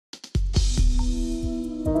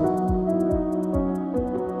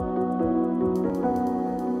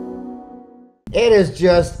It is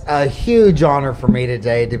just a huge honor for me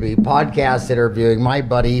today to be podcast interviewing my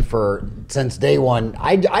buddy since day one.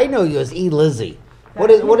 I know you as Lizzie. What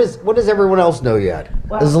does everyone else know yet?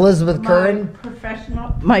 Well, is Elizabeth Curran?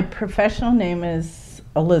 My professional name is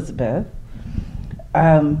Elizabeth.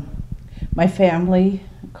 My family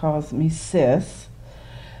calls me Sis.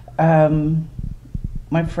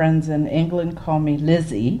 My friends in England call me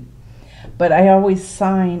Lizzie, but I always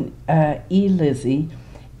sign Lizzie.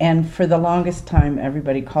 And for the longest time,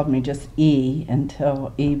 everybody called me just E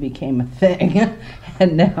until E became a thing.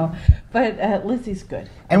 And now, but Lizzie's good.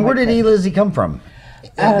 And where did Lizzie come from?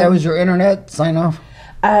 That was your internet sign off?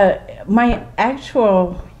 That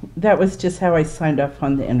was just how I signed off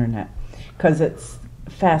on the internet, because it's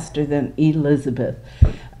faster than Elizabeth.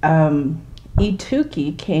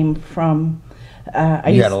 Tukey came from...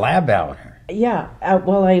 you had a lab out here. Yeah,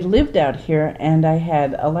 well, I lived out here, and I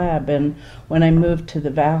had a lab, and when I moved to the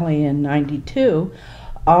Valley in '92,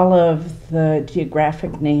 all of the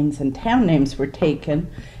geographic names and town names were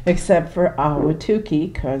taken, except for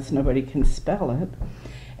Ahwatukee, because nobody can spell it.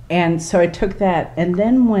 And so I took that, and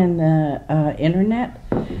then when the internet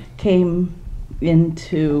came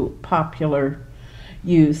into popular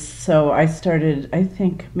use, so I started, I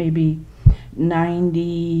think, maybe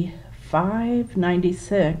 95,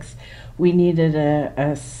 96, we needed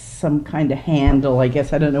some kind of handle, I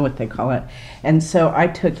guess, I don't know what they call it. And so I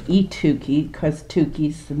took Tukey, because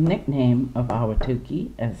Tukey's the nickname of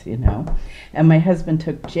Ahwatukee, as you know, and my husband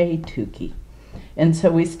took Tukey. And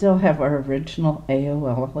so we still have our original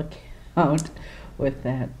AOL account with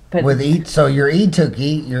that. But so you're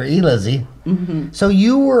Tukey, you're Lizzie. Mm-hmm. So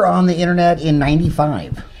you were on the internet in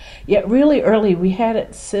 '95. Yeah, really early. We had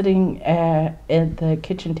it sitting at the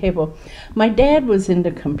kitchen table. My dad was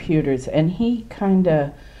into computers, and he kind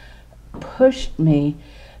of pushed me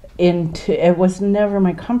into, it was never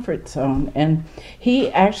my comfort zone, and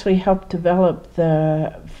he actually helped develop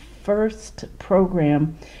the first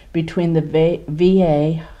program between the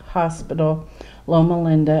VA hospital, Loma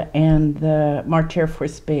Linda, and the March Air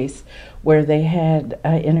Force Base, where they had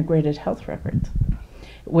integrated health records,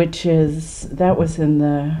 that was in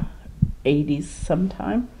the 80s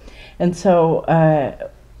sometime. And so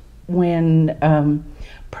when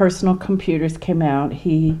personal computers came out,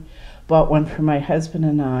 he bought one for my husband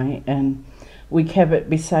and I, and we kept it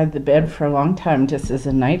beside the bed for a long time just as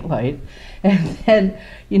a nightlight. And then,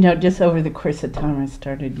 just over the course of time, I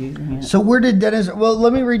started using it. So where did Dennis... Well,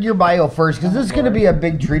 let me read your bio first, because this is going to be a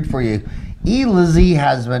big treat for you. Lizzie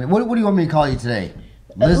has been... What do you want me to call you today?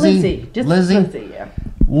 Lizzie. Just Lizzie, yeah.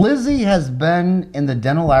 Lizzie has been in the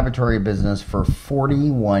dental laboratory business for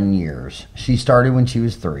 41 years. She started when she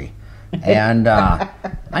was 3. And,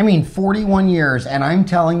 41 years. And I'm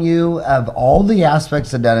telling you, of all the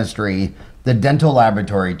aspects of dentistry, the dental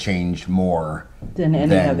laboratory changed more than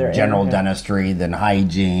any other general area. Dentistry, than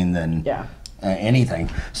hygiene, than anything.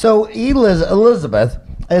 So Elizabeth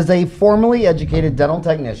is a formally educated dental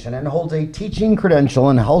technician and holds a teaching credential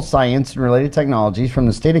in health science and related technologies from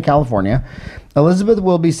the state of California. Elizabeth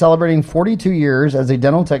will be celebrating 42 years as a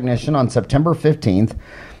dental technician on September 15th.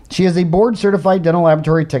 She is a board-certified dental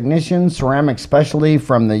laboratory technician, ceramic specialty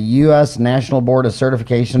from the U.S. National Board of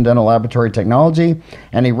Certification Dental Laboratory Technology,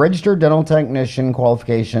 and a registered dental technician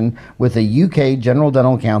qualification with the UK General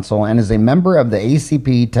Dental Council, and is a member of the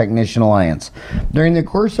ACP Technician Alliance. During the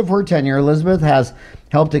course of her tenure, Elizabeth has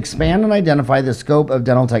helped expand and identify the scope of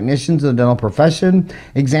dental technicians in the dental profession.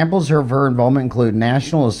 Examples of her involvement include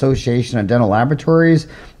National Association of Dental Laboratories,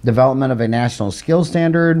 development of a national skill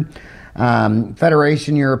standard,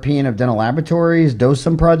 Federation European of Dental Laboratories,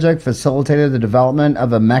 Dosum Project facilitated the development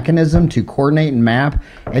of a mechanism to coordinate and map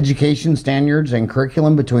education standards and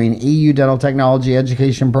curriculum between EU dental technology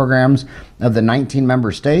education programs of the 19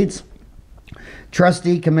 member states.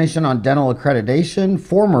 Trustee Commission on Dental Accreditation,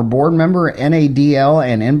 former board member NADL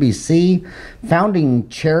and NBC, founding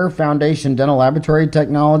chair Foundation Dental Laboratory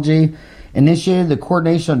Technology, initiated the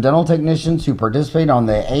coordination of dental technicians who participate on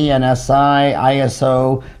the ANSI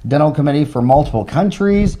ISO Dental Committee for multiple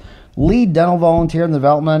countries, lead dental volunteer in the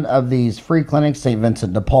development of these free clinics, St.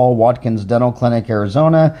 Vincent de Paul Watkins Dental Clinic,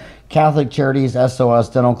 Arizona, Catholic Charities SOS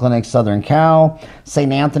Dental Clinic, Southern Cal,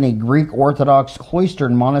 St. Anthony Greek Orthodox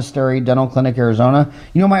Cloistered Monastery Dental Clinic, Arizona.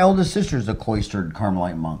 My oldest sister is a cloistered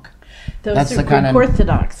Carmelite monk. Those are Greek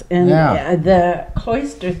Orthodox, and the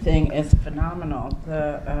cloister thing is phenomenal.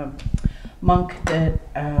 The monk that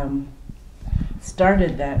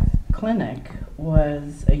started that clinic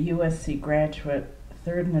was a USC graduate,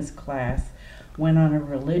 third in his class, went on a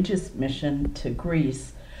religious mission to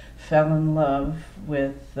Greece, fell in love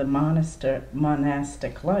with the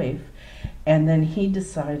monastic life, and then he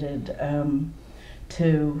decided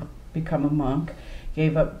to become a monk,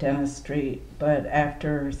 gave up dentistry, but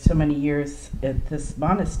after so many years at this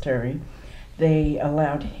monastery, they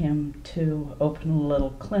allowed him to open a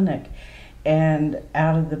little clinic. And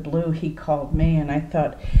out of the blue, he called me, and I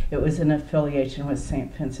thought it was an affiliation with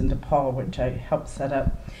St. Vincent de Paul, which I helped set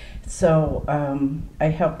up. So I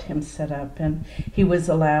helped him set up, and he was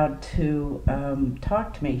allowed to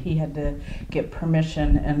talk to me. He had to get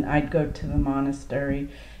permission, and I'd go to the monastery,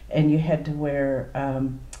 and you had to wear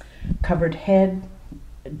covered head,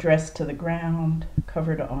 dressed to the ground,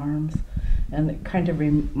 covered arms. And it kind of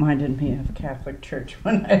reminded me of Catholic Church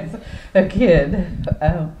when I was a kid.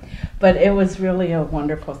 But it was really a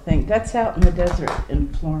wonderful thing. That's out in the desert in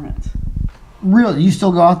Florence. Really? You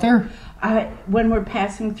still go out there? When we're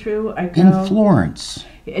passing through, I go. In Florence?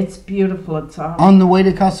 It's beautiful. It's off. On the way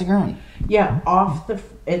to Casa Grande? Yeah,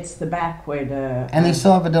 it's the back way to... And they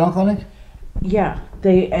still have a dental clinic? Yeah.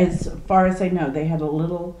 As far as I know, they had a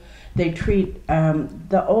little... They treat,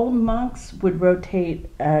 the old monks would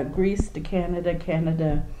rotate Greece to Canada,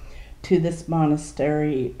 Canada to this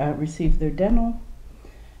monastery, receive their dental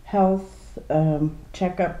health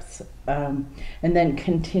checkups, and then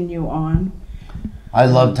continue on. I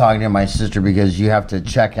love talking to my sister because you have to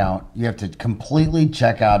check out, you have to completely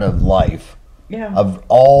check out of life, of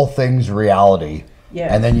all things reality.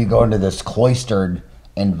 Yeah. And then you go into this cloistered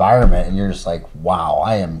environment and you're just like, wow,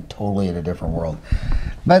 I am totally in a different world.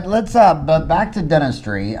 But let's but back to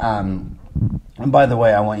dentistry. And by the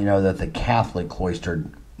way, I want you to know that the Catholic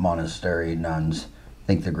cloistered monastery nuns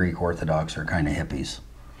think the Greek Orthodox are kind of hippies.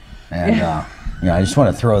 And I just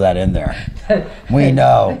want to throw that in there. We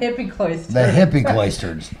know the hippie cloister. The hippie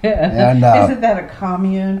cloisters. And, isn't that a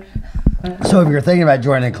commune? So if you're thinking about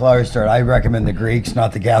joining a cloister, I recommend the Greeks,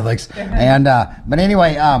 not the Catholics. And but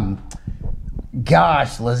anyway,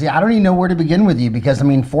 gosh, Lizzie, I don't even know where to begin with you because,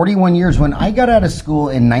 41 years. When I got out of school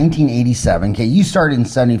in 1987, okay, you started in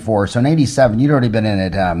 74, so in 87, you'd already been in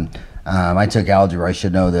it. I took algebra, I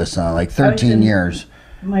should know this, like 13 years.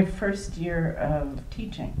 My first year of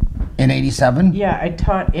teaching. In 87? Yeah, I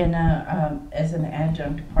taught in as an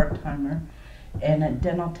adjunct part-timer in a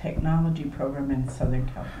dental technology program in Southern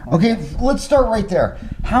California. Okay, let's start right there.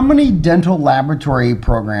 How many dental laboratory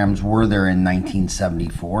programs were there in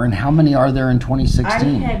 1974, and how many are there in 2016?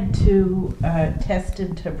 I had to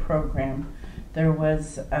tested to program. There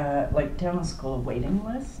was like dental school waiting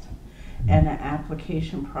list and an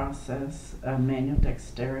application process, manual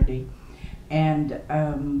dexterity, and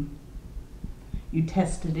you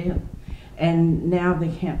tested in. And now they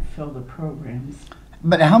can't fill the programs.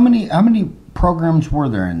 But how many programs were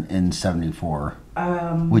there in 74,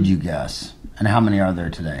 would you guess? And how many are there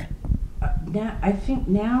today? Now, I think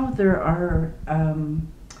now there are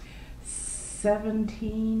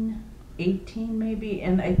 17, 18 maybe,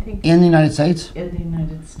 and I think... In the United States? In the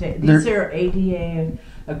United States. These are ADA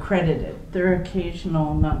accredited. They're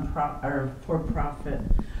occasional or for-profit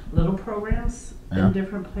little programs in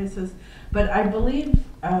different places. But I believe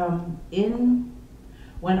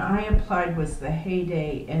when I applied was the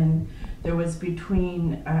heyday, and there was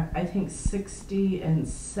between, I think, 60 and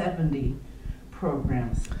 70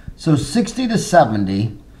 programs. So 60 to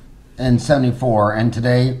 70 in 74, and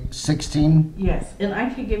today 16? Yes, and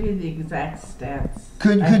I could give you the exact stats.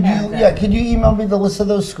 Could you email me the list of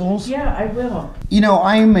those schools? Yeah, I will.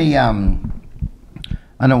 I'm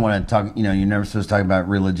I don't want to talk, you're never supposed to talk about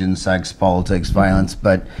religion, sex, politics, violence,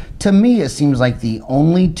 but to me it seems like the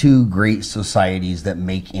only two great societies that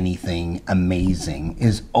make anything amazing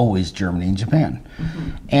is always Germany and Japan. Mm-hmm.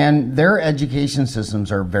 And their education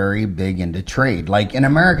systems are very big into trade. Like in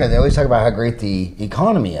America, they always talk about how great the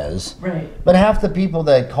economy is. Right. But half the people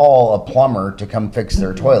that call a plumber to come fix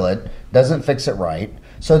their toilet doesn't fix it right.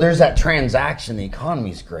 So there's that transaction, the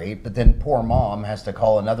economy's great, but then poor mom has to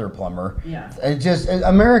call another plumber. Yeah.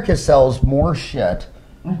 America sells more shit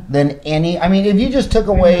than any, if you just took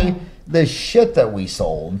away the shit that we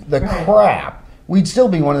sold, the crap, we'd still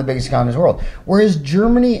be one of the biggest economies in the world. Whereas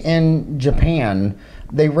Germany and Japan,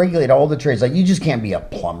 they regulate all the trades. Like you just can't be a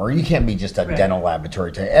plumber. You can't be just a dental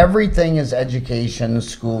laboratory. Everything is education,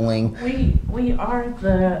 schooling. We are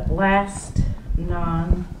the last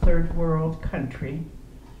non-third world country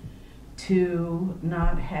to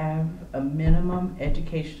not have a minimum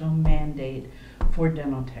educational mandate for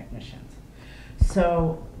dental technicians.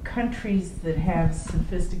 So countries that have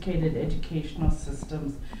sophisticated educational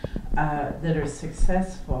systems that are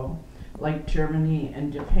successful, like Germany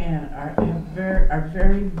and Japan, are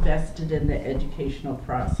very vested in the educational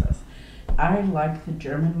process. I like the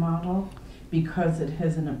German model because it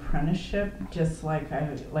has an apprenticeship, just like I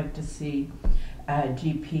would like to see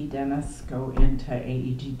GP dentists go into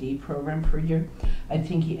AEGD program per year, I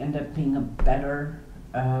think you end up being a better.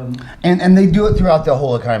 And they do it throughout the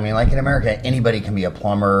whole economy. Like in America, anybody can be a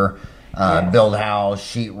plumber, Yes. build house,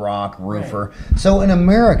 sheetrock, roofer. Right. So in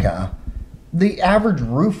America, the average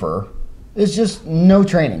roofer is just no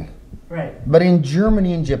training. Right. But in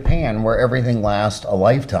Germany and Japan, where everything lasts a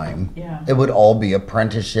lifetime, Yeah. it would all be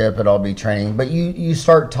apprenticeship, it'd all be training. But you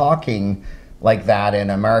start talking like that in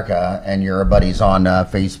America, and your buddies on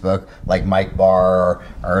Facebook, like Mike Barr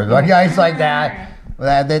or guys like that.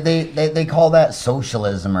 They call that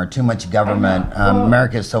socialism or too much government. Well,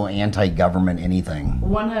 America is so anti-government anything.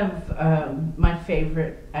 One of my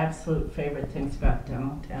absolute favorite things about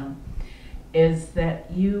Dentaltown is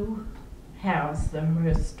that you house the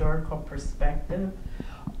historical perspective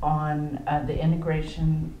on the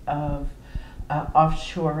integration of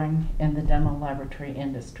offshoring in the dental laboratory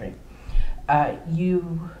industry.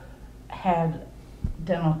 You had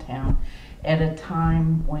Dentaltown at a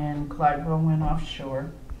time when Clydesdale went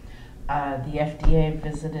offshore. The FDA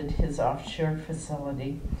visited his offshore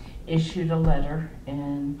facility, issued a letter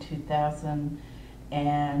in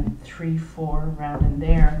 2003-04, around in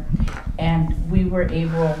there, and we were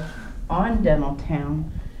able on Dentaltown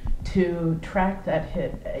to track that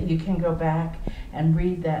hit. You can go back and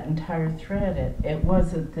read that entire thread. It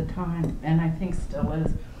was at the time, and I think still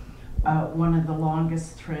is, one of the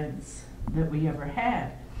longest threads that we ever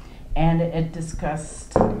had. And it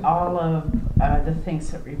discussed all of the things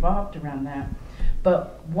that revolved around that.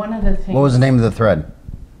 But one of the things... What was the name of the thread?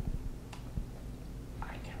 I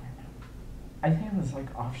can't remember. I think it was like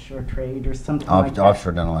offshore trade or something like that.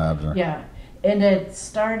 Offshore dental labs. Yeah. And it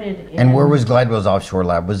started in... And where was Glidewell's offshore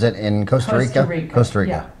lab? Was it in Costa Rica? Costa Rica.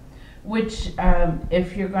 Yeah. Which,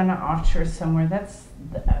 if you're going to offshore somewhere, that's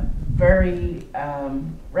very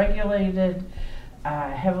regulated,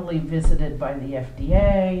 heavily visited by the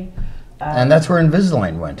FDA. And that's where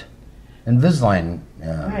Invisalign went. Invisalign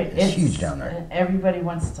Right. is huge down there. Everybody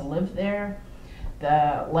wants to live there.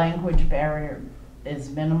 The language barrier is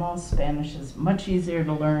minimal. Spanish is much easier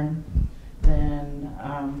to learn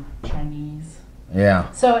than Chinese.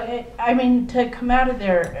 Yeah. So, to come out of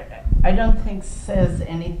there, I don't think says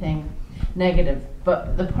anything negative.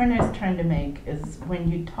 But the point I was trying to make is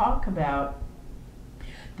when you talk about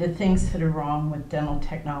the things that are wrong with dental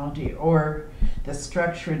technology or the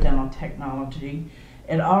structure of dental technology,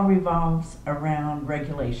 it all revolves around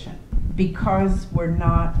regulation. Because we're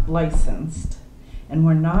not licensed, and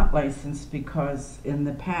we're not licensed because in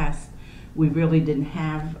the past we really didn't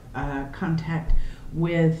have contact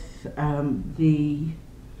with the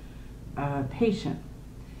patient.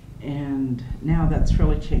 And now that's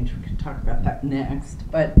really changed. We can talk about that next.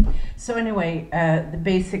 But so anyway, the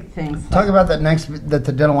basic things. Talk about that next. That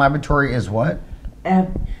the dental laboratory is what?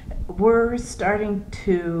 We're starting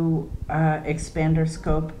to expand our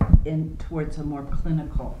scope towards a more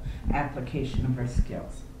clinical application of our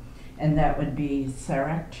skills, and that would be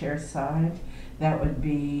CEREC chairside. That would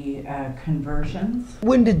be conversions.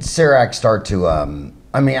 When did CEREC start to?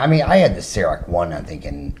 I had the CEREC one, I think,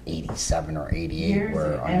 in '87 or '88.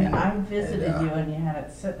 I visited you, and you had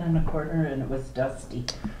it sitting in a corner, and it was dusty.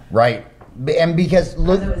 Right, and because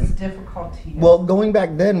look, it was difficult to use. Well, going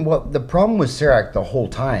back then, what the problem with CEREC the whole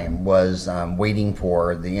time was waiting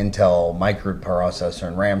for the Intel microprocessor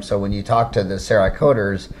and RAM. So when you talk to the CEREC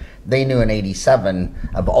coders, they knew in '87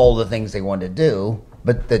 of all the things they wanted to do.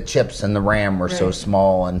 But the chips and the RAM were so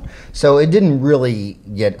small, and so it didn't really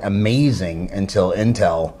get amazing until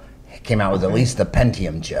Intel came out with at least the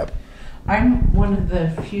Pentium chip. I'm one of the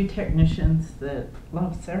few technicians that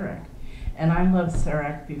love CEREC, and I loved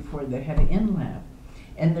CEREC before they had an in-lab.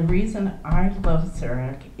 And the reason I love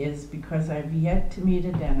CEREC is because I've yet to meet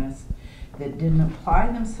a dentist that didn't apply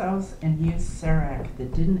themselves and use CEREC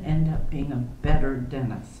that didn't end up being a better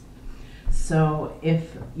dentist. So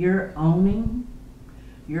if you're owning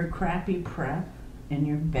your crappy prep and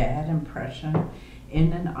your bad impression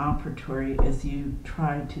in an operatory as you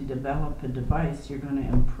try to develop a device, you're going to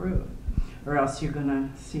improve, or else you're going to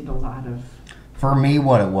see a lot of... For me,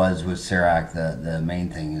 what it was with CEREC, the main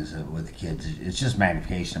thing is that with the kids, it's just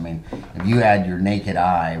magnification. I mean, if you add your naked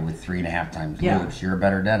eye with 3.5 times loops, you're a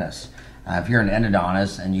better dentist. If you're an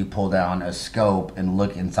endodontist and you pull down a scope and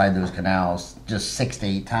look inside those canals just 6 to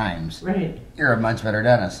 8 times, you're a much better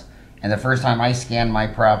dentist. And the first time I scanned my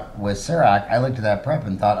prep with CEREC, I looked at that prep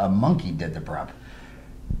and thought a monkey did the prep.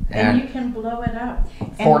 And you can blow it up.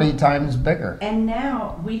 40 times bigger. And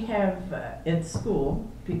now we have at school,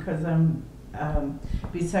 because I'm,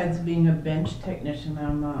 besides being a bench technician,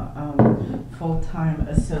 I'm a full-time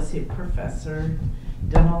associate professor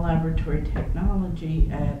dental laboratory technology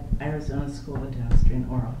at Arizona School of Dentistry and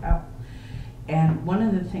Oral Health. And one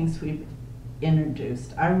of the things we've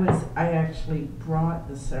introduced, I actually brought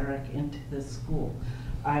the CEREC into the school.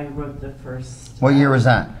 I wrote the first. What year was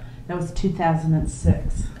that? That was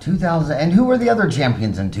 2006. 2000. And who were the other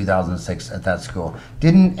champions in 2006 at that school?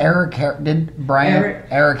 Did Eric Harris?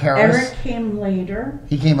 Eric came later.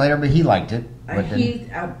 He came later, but he liked it.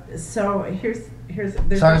 So here's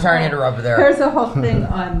sorry to interrupt there. Here's a whole thing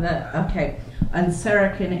on on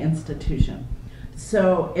CEREC and institution.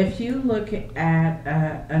 So if you look at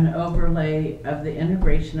an overlay of the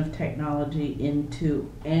integration of technology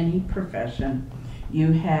into any profession,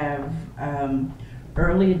 you have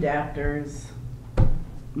early adapters,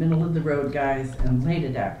 middle of the road guys, and late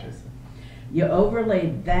adapters. You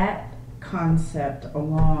overlay that concept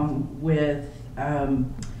along with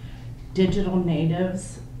digital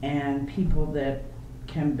natives and people that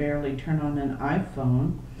can barely turn on an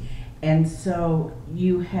iPhone, and so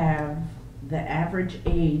you have the average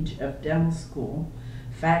age of dental school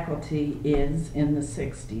faculty is in the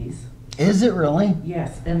 60s. Is it really?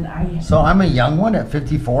 Yes, and So I'm a young one at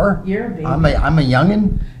 54. You're a baby. I'm a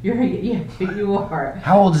youngin. You are.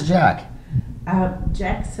 How old is Jack?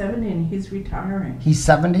 Jack's 70 and he's retiring. He's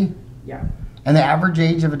 70. Yeah. And the average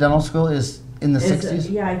age of a dental school is in the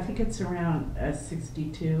 60s? Yeah, I think it's around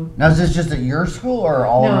 62. Now, is this just at your school or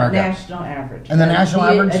all America? No, national average. And the national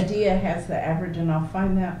average? ADIA has the average, and I'll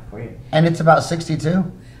find that for you. And it's about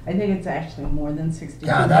 62? I think it's actually more than 62.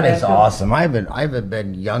 Yeah, that is awesome. I haven't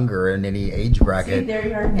been younger in any age bracket. See, there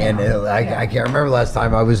you are now. And I can't remember last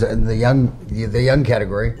time I was in the young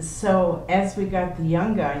category. So as we got the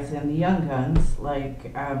young guys and the young guns,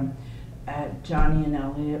 like Johnny and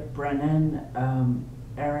Elliot Brennan,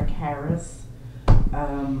 Eric Harris,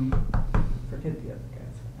 forget the other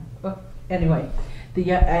guys. Oh, anyway,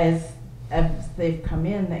 as they've come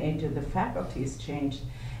in, the age of the faculty has changed,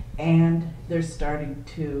 and they're starting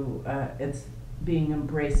to, it's being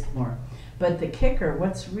embraced more. But the kicker,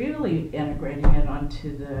 what's really integrating it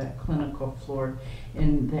onto the clinical floor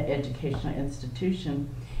in the educational institution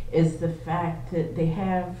is the fact that they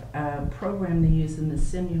have a program they use in the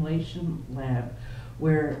simulation lab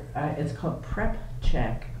where it's called Prep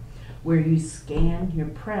Check, where you scan your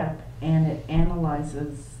prep and it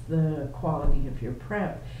analyzes the quality of your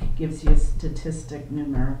prep, gives you a statistic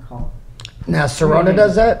numerical. Now, Serona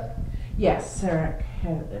does that? Yes, CEREC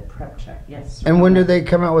has a Prep Check, yes. And when did they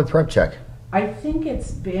come out with Prep Check? I think it's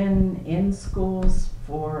been in schools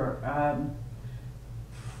for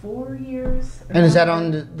 4 years. And is that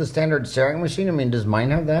on the standard staring machine? I mean, does mine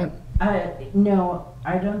have that? No,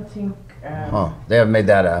 I don't think. They haven't made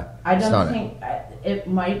that a. I don't think it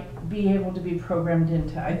might be able to be programmed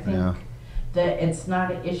into. I think that it's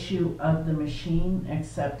not an issue of the machine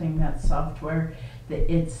accepting that software.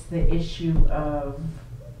 That it's the issue of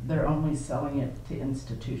they're only selling it to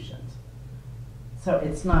institutions. So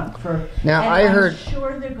it's not for. Now and I'm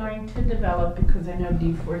sure they're going to develop, because I know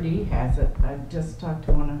D4D has it. I've just talked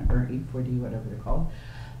to one of, or E4D, whatever they're called.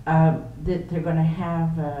 That they're going to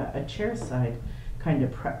have a chairside kind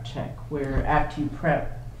of prep check where after you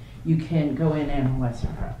prep, you can go in and analyze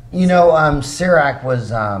your prep. You know, CEREC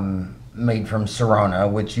was made from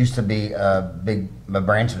Serona, which used to be a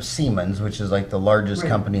branch of Siemens, which is like the largest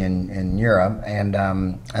company in Europe, and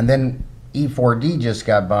then E4D just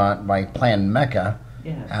got bought by Plan Mecca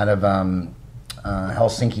out of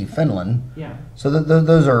Helsinki, Finland. Yeah. So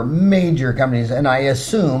those are major companies, and I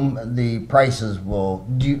assume the prices will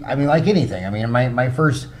I mean, like anything. I mean, my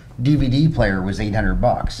first DVD player was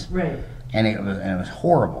 $800. Right. And it was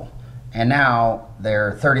horrible. And now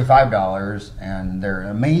they're $35, and they're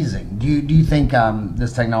amazing. Do you think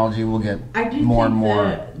this technology will get more and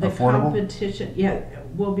more affordable? The competition,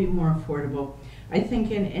 will be more affordable. I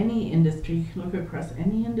think in any industry, you can look across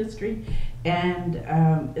any industry, and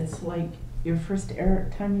it's like your first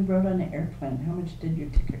time you rode on an airplane. How much did your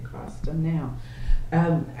ticket cost? And now,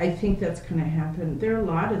 I think that's going to happen. There are a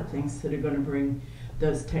lot of things that are going to bring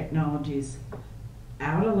those technologies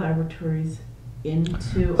out of laboratories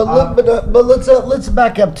into. But let's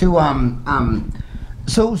back up to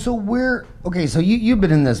So we're okay. So you've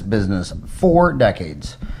been in this business 4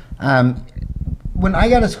 decades. When I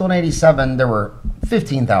got to school in '87, there were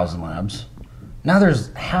 15,000 labs. Now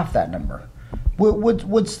there's half that number.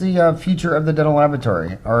 What's the future of the dental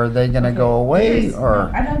laboratory? Are they going to go away, or?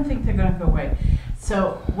 No, I don't think they're going to go away.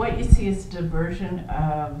 So what you see is diversion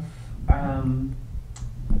of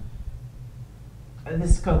the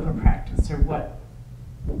scope of practice, or what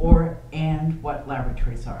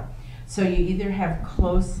laboratories are. So you either have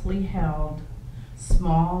closely held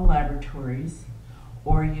small laboratories,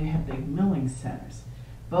 or you have big milling centers.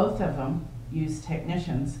 both of them use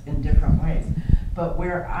technicians in different ways. But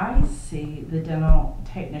where I see the dental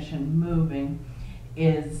technician moving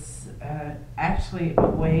is actually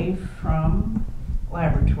away from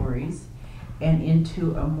laboratories and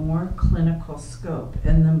into a more clinical scope.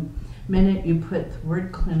 And the minute you put the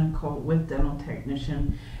word clinical with dental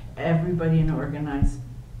technician, everybody in organized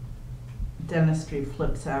dentistry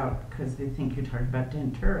flips out because they think you're talking about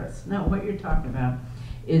denturists. No, what you're talking about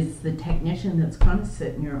is the technician that's going to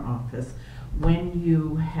sit in your office when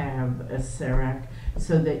you have a CERAC,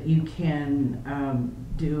 so that you can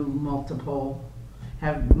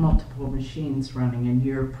have multiple machines running, and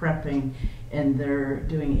you're prepping and they're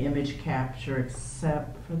doing image capture,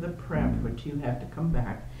 except for the prep, which you have to come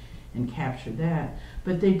back and capture that.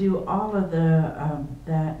 But they do all of the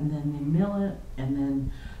that, and then they mill it, and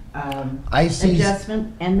then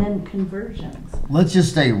adjustment, and then conversions. Let's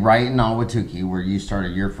just stay right in Ahwatukee, where you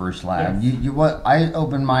started your first lab. Yes. You what? I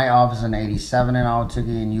opened my office in '87 in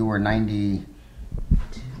Ahwatukee, and you were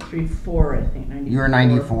 94, I think. 94. You were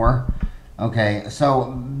 94. Okay,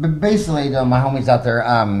 so basically, to my homies out there,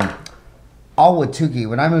 Ahwatukee.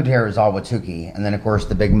 When I moved here, it was Ahwatukee, and then of course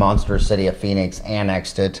the big monster city of Phoenix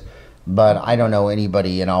annexed it. But I don't know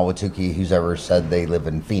anybody in Ahwatukee who's ever said they live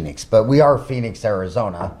in Phoenix. But we are Phoenix,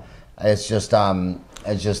 Arizona. It's just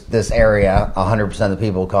this area. 100% of the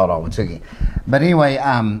people call it Ahwatukee. But anyway,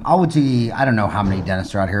 Ahwatukee. I don't know how many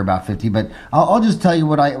dentists are out here, about 50. But I'll just tell you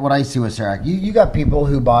what I see with CERAC. You got people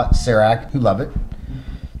who bought CERAC who love it.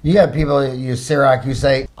 You got people that use CERAC who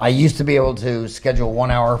say, I used to be able to schedule 1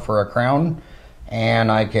 hour for a crown,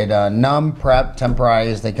 and I could numb, prep,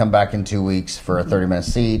 temporize. They come back in 2 weeks for a 30-minute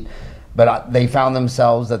seat. But they found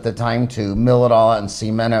themselves at the time to mill it all out and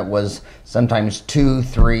cement it was sometimes 2,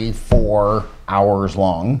 3, 4 hours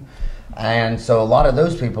long. And so a lot of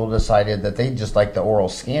those people decided that they just like the oral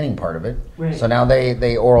scanning part of it. Right. So now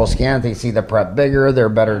they oral scan it. They see the prep bigger. They're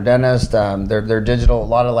better dentists. They're digital. A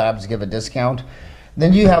lot of labs give a discount.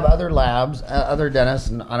 Then you have other labs, other dentists,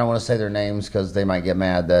 and I don't want to say their names because they might get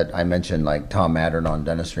mad that I mentioned like Tom Mattern on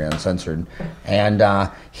Dentistry Uncensored, and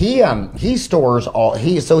he stores all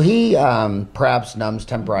preps, numbs,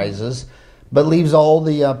 temporizes, but leaves all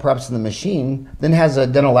the preps in the machine. Then has a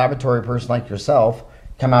dental laboratory person like yourself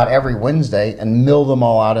come out every Wednesday and mill them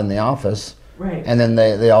all out in the office. Right. And then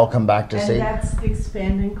they all come back to see. And that's the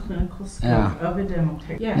expanding clinical scope of a dental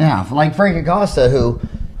technician. Yeah, like Frank Acosta, who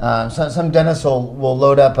some dentists will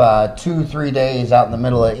load up 2-3 days out in the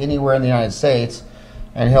middle of anywhere in the United States,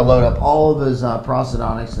 and he'll load up all of his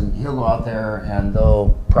prosthodontics, and he'll go out there and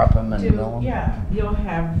they'll prep them and mill them. Yeah, you'll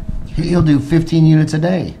have... He'll do 15 units a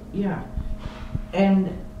day. Yeah,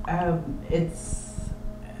 and it's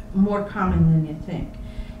more common than you think.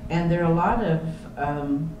 And there are a lot of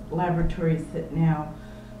laboratories that now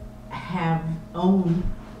own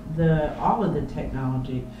all of the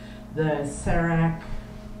technology. The CERAC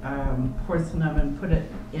porcelain oven, put it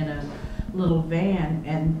in a little van,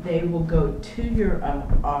 and they will go to your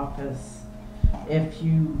office if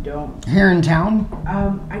you don't. Here in town?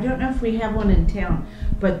 I don't know if we have one in town,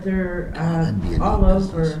 but they're all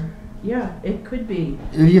over. Yeah, it could be.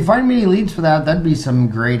 If you find me any leads for that, that'd be some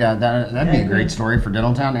great. That'd be a great story for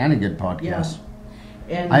Dental Town and a good podcast.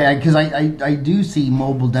 Yeah. Because I do see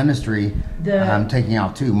mobile dentistry taking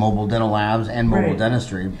off too. Mobile dental labs and mobile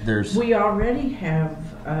dentistry. We already have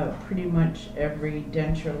pretty much every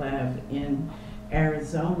denture lab in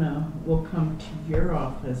Arizona will come to your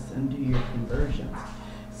office and do your conversions.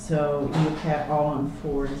 So you have all on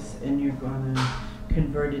fours, and you're going to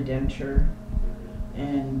convert a denture.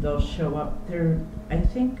 And they'll show up there. I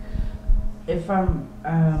think, if I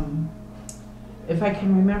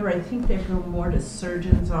can remember, I think they go more to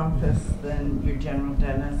surgeon's office than your general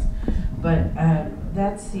dentist. But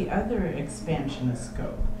that's the other expansion of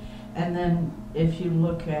scope. And then if you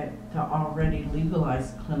look at the already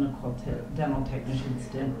legalized clinical dental technicians,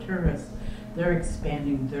 denturists, they're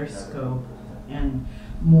expanding their scope, and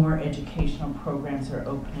more educational programs are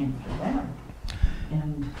opening for them.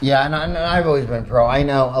 And I've always been pro. I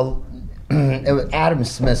know Adam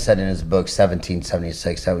Smith said in his book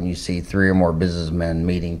 1776 that when you see 3 or more businessmen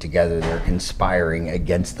meeting together, they're conspiring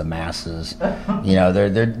against the masses. You know,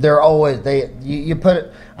 they're always you put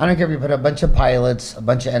it. I don't care if you put a bunch of pilots, a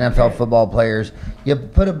bunch of NFL football players. You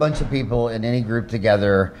put a bunch of people in any group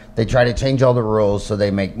together. They try to change all the rules so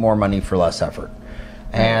they make more money for less effort.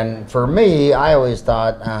 And for me, I always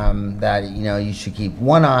thought that you should keep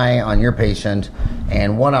one eye on your patient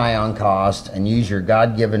and one eye on cost, and use your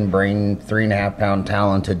God-given brain, 3.5-pound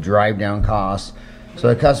talent to drive down costs, so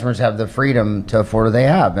the customers have the freedom to afford what they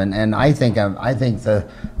have. And I think the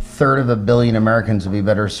 1/3 of a billion Americans would be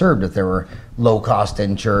better served if there were low-cost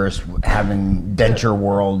dentures, having denture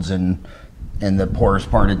worlds in the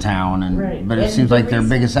poorest part of town, but it seems like their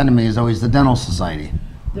biggest enemy is always the dental society.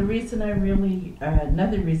 The reason I really,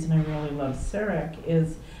 another reason I really love CEREC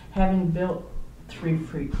is having built 3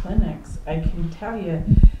 free clinics. I can tell you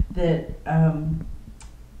that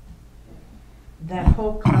that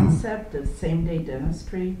whole concept of same-day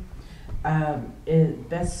dentistry it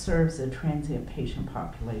best serves a transient patient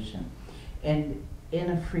population. And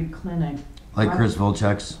in a free clinic, like Chris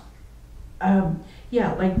Volchek's.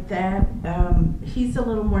 Yeah, like that. He's a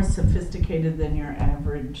little more sophisticated than your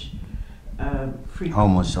average free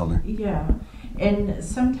homeless shelter. Yeah, and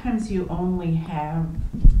sometimes you only have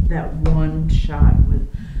that one shot with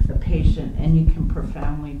a patient, and you can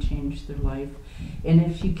profoundly change their life. And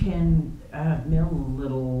if you can mill a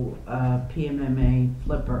little PMMA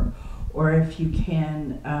flipper, or if you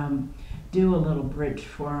can do a little bridge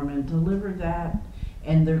for them and deliver that,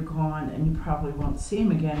 and they're gone and you probably won't see them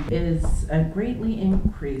again, it is greatly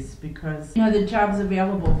increased because the jobs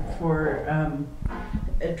available for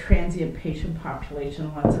a transient patient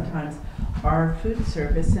population lots of times are food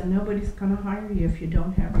service, and nobody's going to hire you if you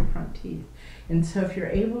don't have your front teeth. And so if you're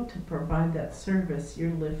able to provide that service,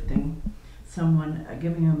 you're lifting someone,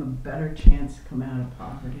 giving them a better chance to come out of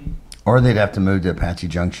poverty. Or they'd have to move to Apache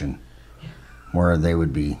Junction, where they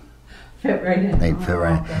would be fit right in. They'd fit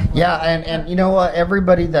right in. Yeah, and you know what?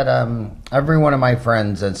 Everybody that every one of my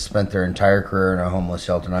friends that spent their entire career in a homeless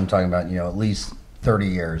shelter, and I'm talking about at least 30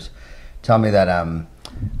 years, tell me that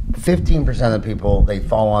 15% of the people, they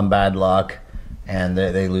fall on bad luck and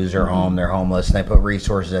they lose their home, they're homeless, and they put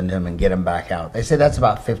resources into them and get them back out. They say that's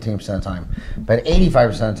about 15% of the time. But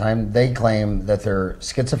 85% of the time, they claim that they're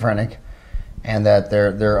schizophrenic and that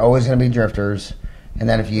they're always going to be drifters. And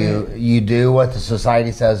then if you do what the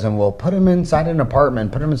society says, and we'll put them inside an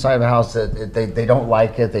apartment, put them inside a house that they don't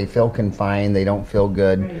like it, they feel confined, they don't feel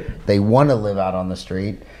good, they want to live out on the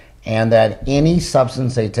street, and that any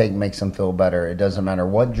substance they take makes them feel better. It doesn't matter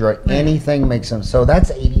what drug, anything makes them. So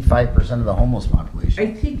that's 85% of the homeless population.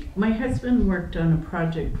 I think my husband worked on a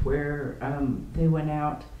project where they went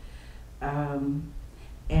out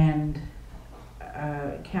and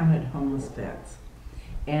counted homeless vets.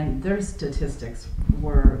 And their statistics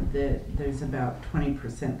were that there's about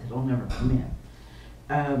 20% that'll never come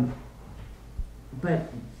in.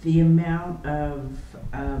 But the amount of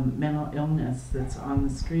mental illness that's on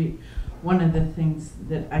the street, one of the things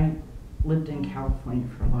that I lived in California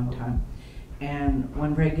for a long time, and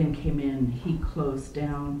when Reagan came in, he closed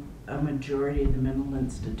down a majority of the mental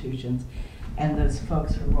institutions, and those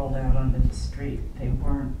folks were rolled out onto the street. They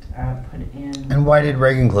weren't put in. And why did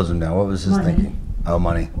Reagan close them down? What was his thinking? Oh,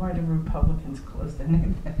 money. Why do Republicans close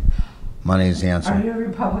anything? Money is the answer. Are you a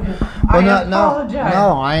Republican? Well, I apologize.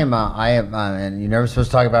 No, I am. And you're never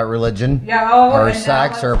supposed to talk about religion or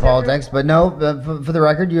sex or politics. But no, for the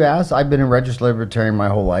record, you asked. I've been a registered libertarian my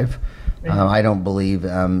whole life. I don't believe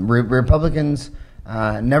Republicans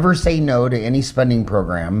never say no to any spending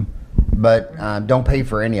program, but don't pay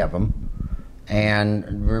for any of them.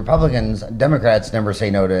 And Democrats never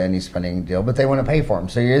say no to any spending deal, but they want to pay for them.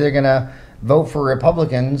 So you're either going to vote for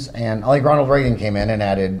Republicans, and like Ronald Reagan came in and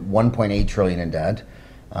added 1.8 trillion in debt.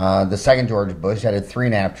 The second George Bush added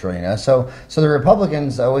 3.5 trillion. So the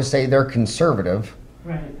Republicans always say they're conservative,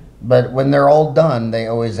 right? But when they're all done, they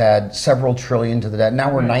always add several trillion to the debt.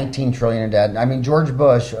 Now we're 19 trillion in debt. I mean, George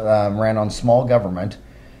Bush ran on small government,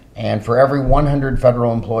 and for every 100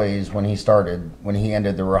 federal employees when he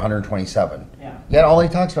ended, there were 127. Yeah. Yet all he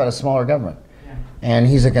talks about is smaller government. And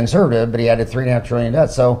he's a conservative, but he added 3.5 trillion in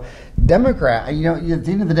debt. So Democrat, at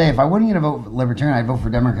the end of the day, if I wasn't going to vote Libertarian, I'd vote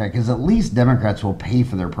for Democrat, because at least Democrats will pay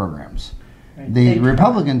for their programs. Right. The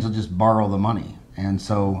Republicans will just borrow the money.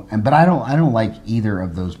 But I don't like either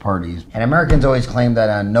of those parties. And Americans always claim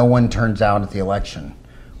that no one turns out at the election.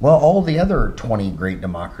 Well, all the other 20 great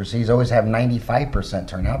democracies always have 95%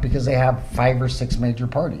 turnout because they have 5 or 6 major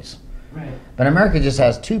parties. Right. But America just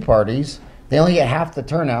has 2 parties. They only get half the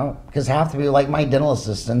turnout because half the people, like my dental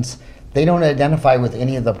assistants, they don't identify with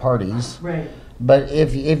any of the parties. Right. But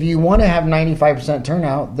if you want to have 95%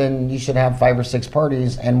 turnout, then you should have 5 or 6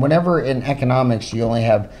 parties. And whenever in economics you only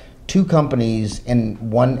have 2 companies in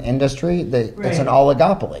one industry, it's an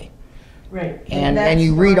oligopoly. Right. And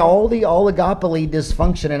you read all the oligopoly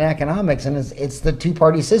dysfunction in economics, and it's the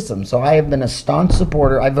 2-party system. So I have been a staunch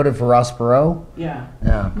supporter. I voted for Ross Perot. Yeah.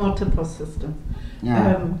 Multiple systems.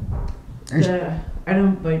 Yeah. I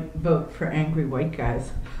don't vote for angry white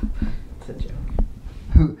guys. It's a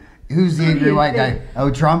joke. Who's the angry white guy? Oh,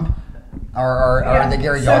 Trump? Or the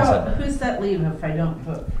Gary Johnson? Who's that leave if I don't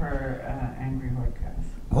vote for angry white guys?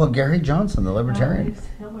 Well, Gary Johnson, the Libertarian. No, it's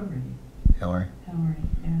Hillary. Hillary? Hillary,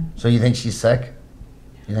 yeah. So you think she's sick?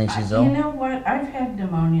 You think she's ill? You know what? I've had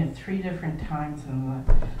pneumonia 3 different times in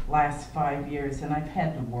the last 5 years, and I've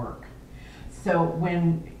had to work. So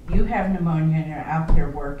when you have pneumonia and you're out there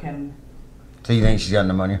working... So you think she's got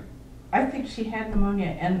pneumonia? I think she had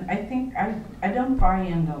pneumonia, and I think I don't buy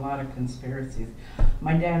into a lot of conspiracies.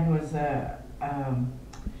 My dad was a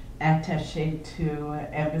attaché to an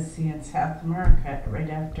embassy in South America right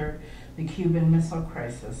after the Cuban Missile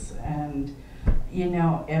Crisis, and you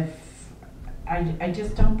know, if I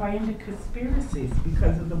just don't buy into conspiracies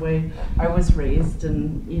because of the way I was raised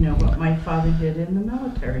and you know what my father did in the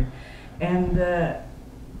military, and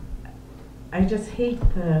I just hate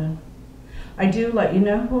the. I do like, you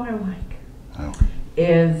know who I like? Oh.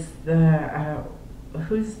 Is the,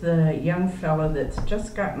 who's the young fellow that's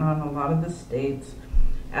just gotten on a lot of the states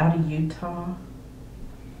out of Utah?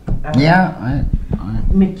 Yeah,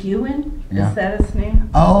 McEwen? Yeah. Is that his name?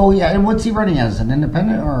 Oh, yeah. And what's he running as? An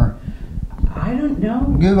independent or? I don't know.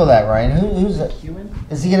 Google that, Ryan. Who's it?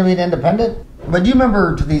 McEwen? Is he going to be an independent? But you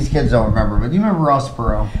remember, these kids don't remember, but you remember Ross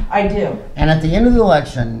Perot? I do. And at the end of the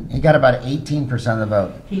election, he got about 18% of the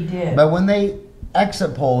vote. He did. But when they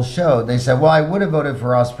exit polls showed, they said, well, I would have voted for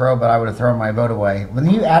Ross Perot, but I would have thrown my vote away. When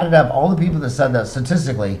you added up all the people that said that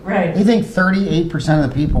statistically, right. you think 38% of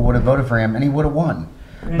the people would have voted for him, and he would have won.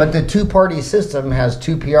 Right. But the two-party system has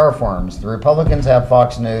 2 PR firms. The Republicans have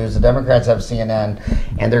Fox News, the Democrats have CNN,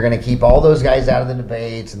 and they're going to keep all those guys out of the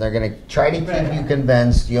debates, and they're going to try to keep you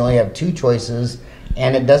convinced you only have 2 choices,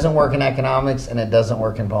 and it doesn't work in economics, and it doesn't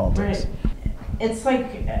work in politics. Right. It's like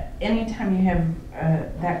anytime you have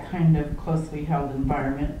that kind of closely held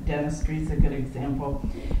environment, dentistry is a good example,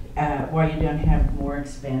 why you don't have more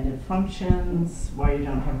expanded functions, why you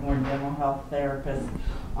don't have more dental health therapists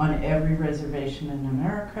on every reservation in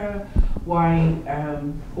America, why,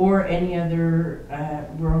 or any other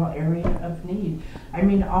rural area of need. I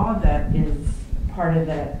mean, all of that is part of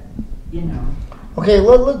that, you know. Okay,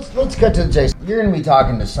 let's get to the chase. You're going to be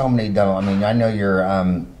talking to so many dental, I mean, I know you're...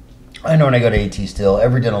 I know when I go to AT still,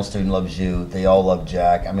 every dental student loves you. They all love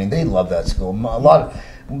Jack. I mean, they love that school.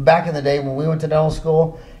 Back in the day when we went to dental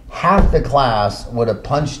school, half the class would have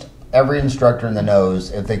punched every instructor in the nose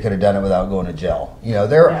if they could have done it without going to jail. You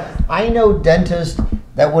know, I know dentists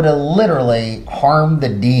that would have literally harmed the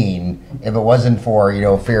dean if it wasn't for, you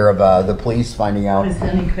know, fear of the police finding out. Because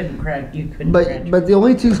then you couldn't graduate. But the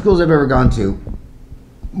only 2 schools I've ever gone to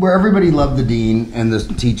where everybody loved the dean and the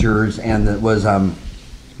teachers and that was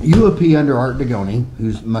U of P under Art Degoni,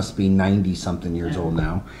 who must be 90-something years old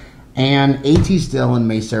now, and AT Still in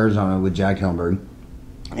Mesa, Arizona with Jack Hillenberg.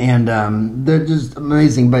 And they're just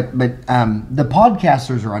amazing. But the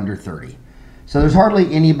podcasters are under 30. So there's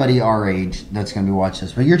hardly anybody our age that's going to be watching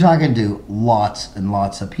this. But you're talking to lots and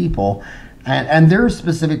lots of people. And their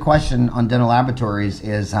specific question on dental laboratories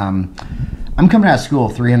is, I'm coming out of school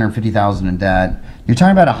 $350,000 in debt. You're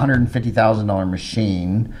talking about a $150,000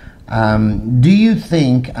 machine. Do you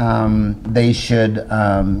think they should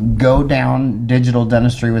go down digital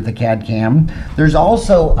dentistry with the CAD CAM? There's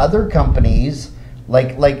also other companies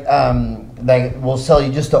like that will sell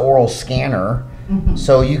you just the oral scanner. Mm-hmm.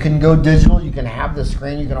 So you can go digital, you can have the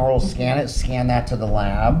screen, you can oral scan it, scan that to the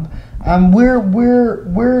lab.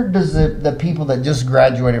 Where does the people that just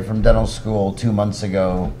graduated from dental school 2 months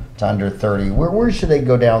ago to under 30, where should they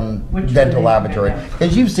go down dental laboratory?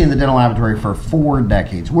 Because you've seen the dental laboratory for 4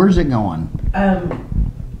 decades. Where's it going?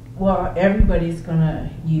 Well, everybody's going to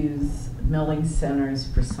use milling centers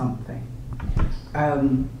for something.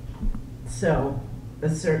 So a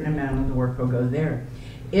certain amount of the work will go there.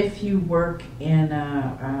 If you work in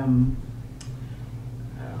a,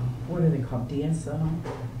 what are they called, DSO?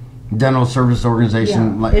 Dental service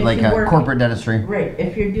organization, yeah. like a corporate dentistry. Right.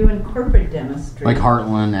 If you're doing corporate dentistry, like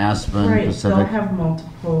Heartland, Aspen, right, Pacific. They'll have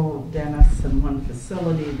multiple dentists in one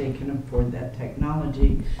facility. They can afford that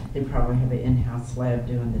technology. They probably have an in-house lab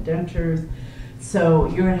doing the dentures. So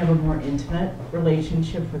you're going to have a more intimate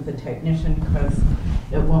relationship with the technician because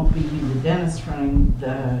it won't be you, the dentist, running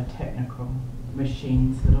the technical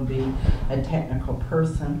machines. It'll be a technical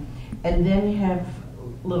person. And then you have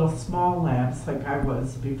little small labs like I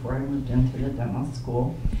was before I moved into the dental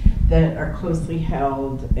school that are closely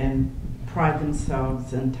held and pride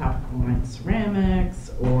themselves in topical line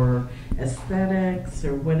ceramics or aesthetics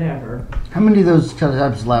or whatever. How many of those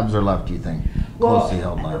types of labs are left, do you think? Well, closely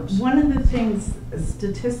held labs. One of the things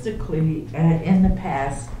statistically in the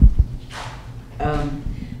past,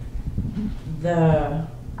 the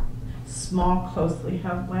small closely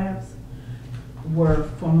held labs were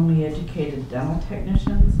formally educated dental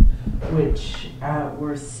technicians, which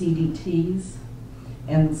were CDTs,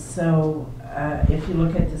 And so if you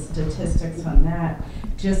look at the statistics on that,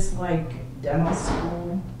 just like dental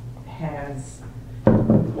school has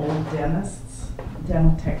old dentists,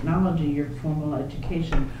 dental technology, your formal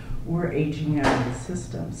education, we're aging out of the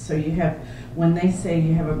system. So you have, when they say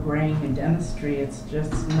you have a graying in dentistry, it's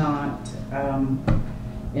just not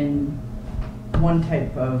in one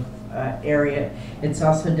type of area. It's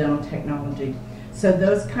also dental technology. So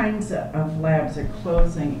those kinds of labs are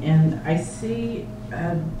closing, and I see,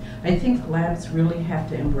 I think labs really have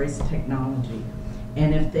to embrace technology.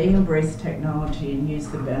 And if they embrace technology and use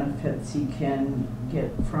the benefits you can get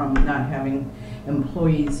from not having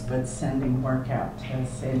employees but sending work out to,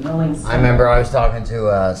 say, milling center. I remember I was talking to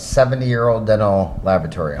a 70-year-old dental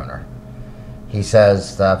laboratory owner. He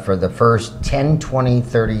says that for the first 10, 20,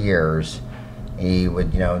 30 years, he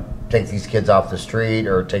would, take these kids off the street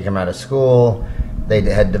or take them out of school. They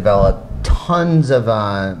had developed tons of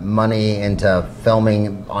money into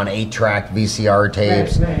filming on 8-track VCR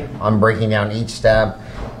tapes, on breaking down each step.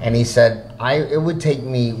 And he said, I would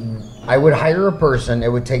hire a person, it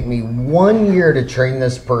would take me 1 year to train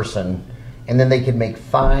this person, and then they could make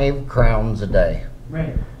 5 crowns a day.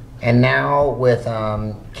 Right. And now with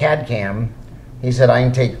CAD CAM, he said, I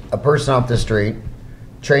can take a person off the street,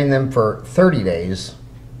 train them for 30 days,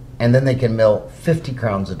 and then they can mill 50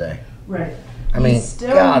 crowns a day. Right. I mean,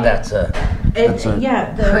 God, that's a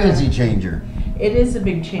crazy changer. It is a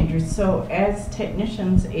big changer. So as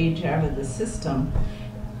technicians age out of the system,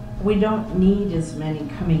 we don't need as many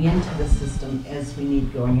coming into the system as we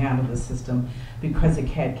need going out of the system because of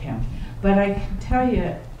CAD CAM. But I can tell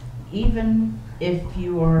you, even if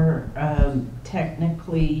you are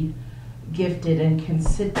technically gifted and can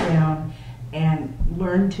sit down and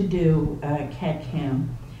learn to do CAD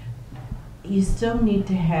CAM, you still need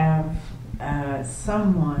to have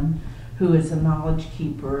someone who is a knowledge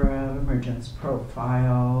keeper of emergence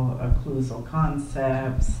profile, occlusal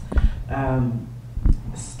concepts,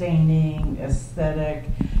 staining, aesthetic,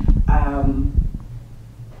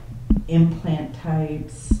 implant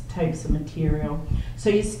types of material. So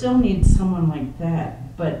you still need someone like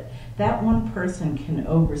that, but that one person can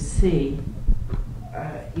oversee,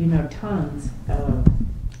 tons of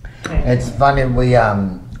things. It's funny,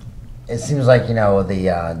 it seems like,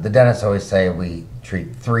 the dentists always say we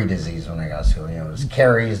treat 3 diseases when I got to school. It's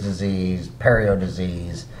caries disease, perio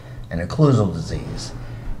disease, and occlusal disease.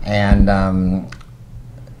 And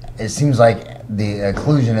it seems like the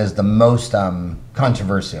occlusion is the most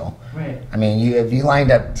controversial. Right. I mean, if you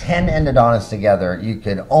lined up 10 endodontists together, you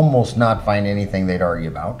could almost not find anything they'd argue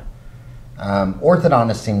about.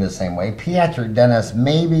 Orthodontists seem the same way. Pediatric dentists,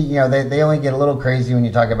 maybe, they only get a little crazy when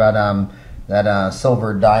you talk about that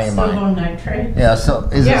silver diamine. Silver nitrate? Yeah, so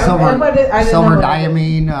is it silver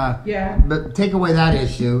diamine? Yeah. But take away that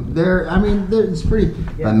issue. It's pretty.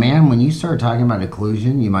 Yeah. But man, when you start talking about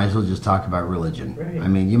occlusion, you might as well just talk about religion. Right. I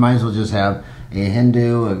mean, you might as well just have a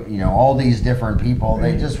Hindu, all these different people.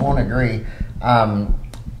 Right. They just won't agree. And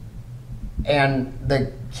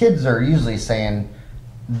the kids are usually saying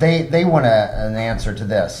they want an answer to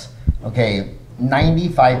this. Okay,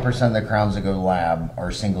 95% of the crowns that go to lab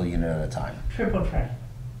are single unit at a time. Triple tray.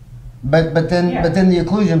 But then the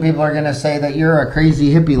occlusion people are going to say that you're a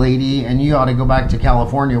crazy hippie lady and you ought to go back to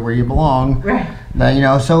California where you belong. Right.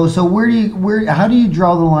 So how do you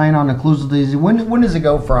draw the line on occlusal disease? When does it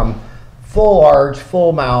go from full arch,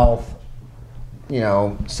 full mouth,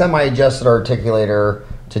 semi-adjusted articulator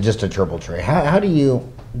to just a triple tray? How do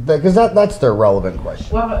you? Because that's the relevant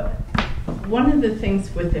question. Well, one of the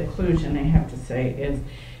things with occlusion, I have to say, is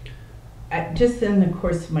just in the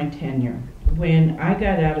course of my tenure, when I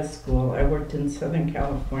got out of school, I worked in Southern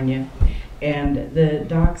California, and the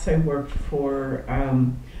docs I worked for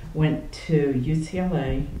went to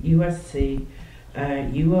UCLA, USC,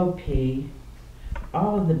 UOP,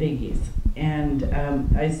 all of the biggies. And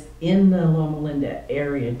I was in the Loma Linda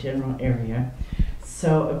area, general area,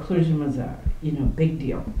 so occlusion was a big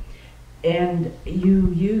deal. And you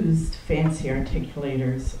used fancy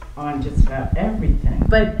articulators on just about everything.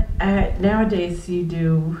 But nowadays you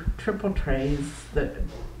do triple trays.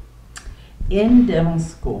 In dental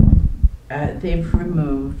school, they've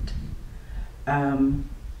removed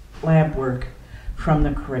lab work from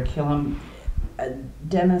the curriculum.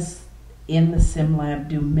 Dentists in the sim lab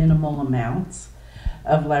do minimal amounts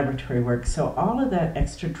of laboratory work. So all of that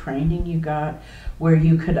extra training you got where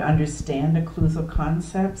you could understand occlusal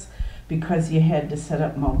concepts, because you had to set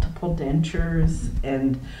up multiple dentures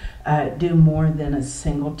and do more than a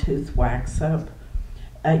single tooth wax up.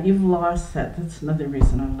 You've lost that. That's another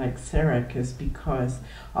reason I like CEREC, is because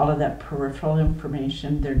all of that peripheral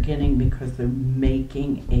information they're getting because they're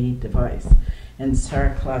making a device. and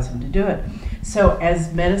SARC allows them to do it. So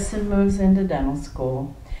as medicine moves into dental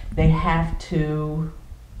school, they have to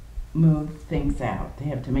move things out. They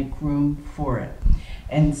have to make room for it.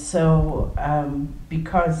 And so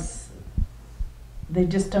because they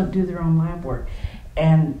just don't do their own lab work.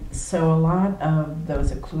 And so a lot of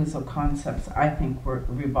those occlusal concepts, I think, were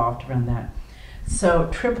revolved around that. So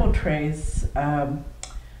triple trays,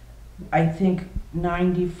 I think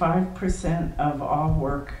 95% of all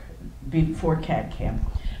work before CAD/CAM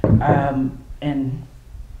and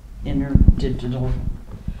interdigital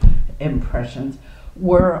impressions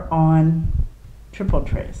were on triple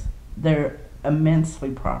trays. They're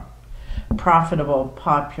immensely profitable,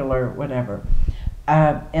 popular, whatever.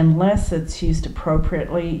 Unless it's used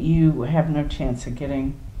appropriately, you have no chance of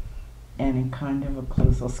getting any kind of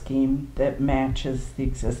occlusal scheme that matches the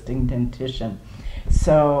existing dentition.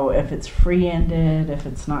 So if it's free-ended, if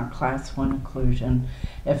it's not class 1 occlusion,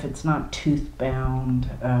 if it's not tooth-bound,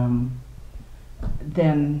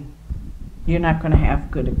 then you're not going to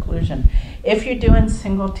have good occlusion. If you're doing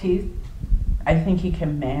single teeth, I think you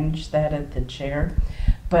can manage that at the chair.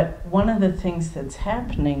 But one of the things that's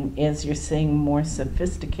happening is you're seeing more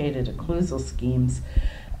sophisticated occlusal schemes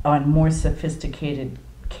on more sophisticated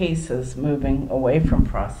cases moving away from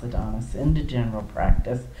prosthodontists into general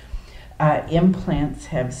practice. Implants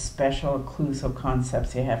have special occlusal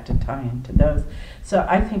concepts. You have to tie into those. So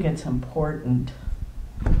I think it's important.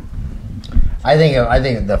 I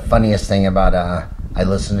think the funniest thing about I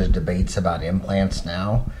listen to debates about implants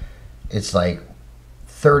now. It's like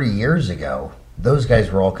 30 years ago, those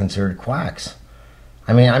guys were all considered quacks.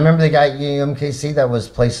 I mean, I remember the guy at UMKC that was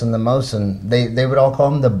placing the most, and they would all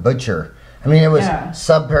call him the butcher. I mean, it was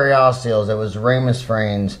subperiosteals, it was ramus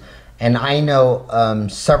frames, and I know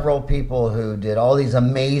several people who did all these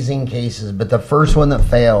amazing cases, but the first one that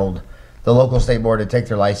failed, the local state board would take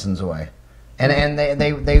their license away. And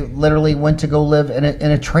they literally went to go live in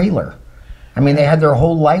a trailer. I mean, they had their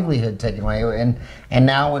whole livelihood taken away. And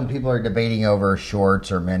now when people are debating over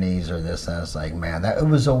shorts or minis or this, and it's like, man, it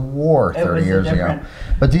was a war 30 years ago.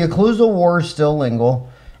 But the occlusal war is still lingual.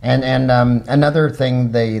 And another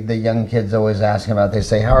thing the young kids always ask about, they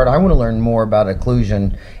say, Howard, I want to learn more about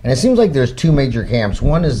occlusion. And it seems like there's two major camps.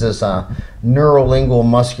 One is this neurolingual,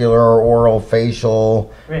 muscular, oral,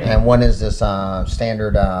 facial. Right. And one is this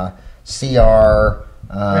standard CR.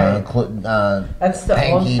 That's the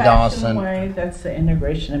old-fashioned way. That's the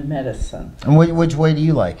integration of medicine. And which way do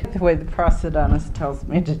you like? The way the prosthodontist tells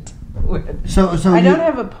me to do it. So I don't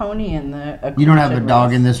have a pony in the. You don't have a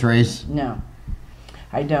dog in this race? No,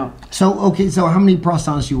 I don't. So okay, so how many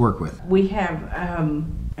prosthodontists you work with? We have,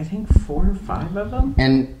 I think 4 or 5 of them.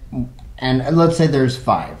 And let's say there's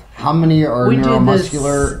 5. How many are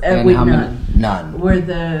neuromuscular? And how many? None. We're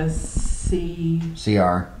the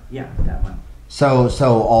CR. Yeah, that one. So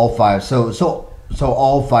all 5. So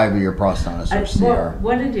all 5 of your prosthodontists are CR. Well,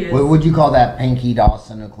 what it is? What would you call that? Pinky,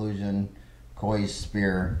 Dawson, occlusion, Coy,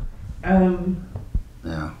 spear.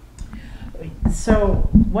 Yeah. So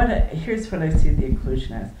here's what I see the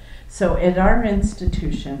occlusion as. So at our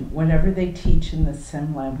institution, whatever they teach in the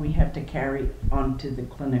sim lab, we have to carry onto the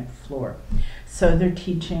clinic floor. So they're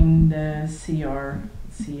teaching the CR,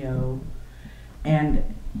 CO, and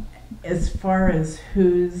as far as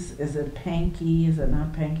is it panky, is it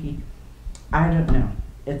not panky, I don't know.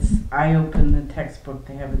 I open the textbook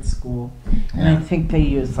they have at school, and I think they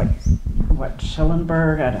use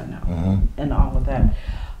Schellenberg, I don't know, and all of that.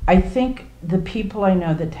 I think the people I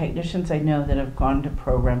know, the technicians I know that have gone to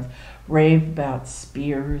programs, rave about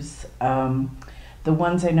spears. The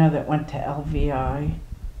ones I know that went to LVI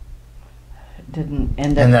didn't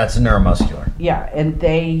end up. And that's neuromuscular. Yeah, and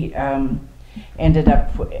they ended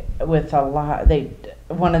up with a lot.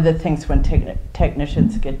 One of the things when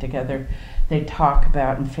technicians get together, they talk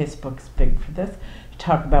about, and Facebook's big for this,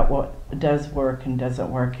 talk about what does work and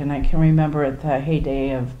doesn't work. And I can remember at the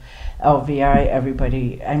heyday of LVI,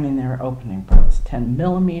 everybody, I mean, they're opening boats 10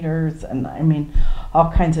 millimeters, and I mean,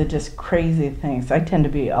 all kinds of just crazy things. I tend to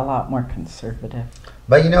be a lot more conservative.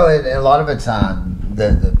 But you know, a lot of it's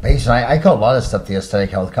the patient. I call a lot of stuff the aesthetic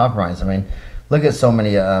health compromise. I mean, look at so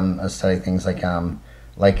many aesthetic things like all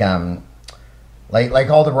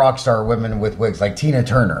the rock star women with wigs, like Tina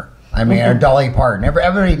Turner. I mean, or Dolly Parton.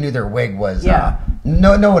 Everybody knew their wig was.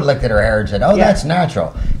 No one looked at her hair and said, "Oh, that's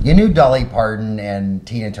natural." You knew Dolly Parton and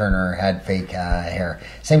Tina Turner had fake hair.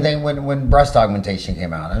 Same thing when breast augmentation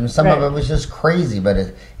came out. I mean, some of it was just crazy,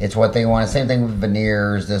 but it's what they wanted. Same thing with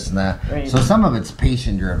veneers, this and that. Right. So some of it's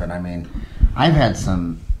patient driven. I mean, I've had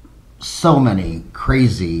so many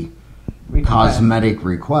crazy cosmetic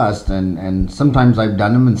request, and sometimes I've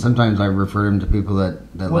done them, and sometimes I've referred them to people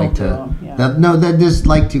that like to that just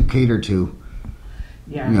like to cater to.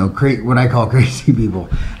 Yeah. You know, create what I call crazy people.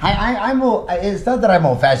 It's not that I'm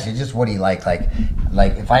old-fashioned. It's just what do you like? Like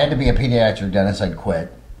if I had to be a pediatric dentist, I'd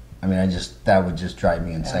quit. I mean, that would just drive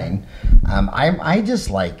me insane. Yeah. I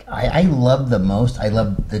love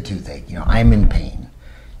the toothache. You know, I'm in pain,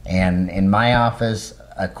 and in my office,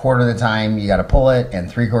 a quarter of the time you got to pull it,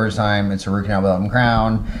 and 3/4 of the time it's a root canal without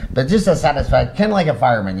crown. But just a satisfaction, kind of like a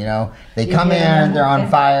fireman. You know, they come in, they're on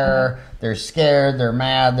fire. They're scared, they're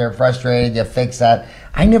mad, they're frustrated, you fix that.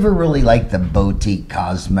 I never really liked the boutique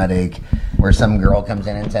cosmetic where some girl comes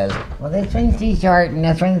in and says, well, this one's too short and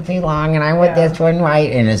this one's too long and I want this one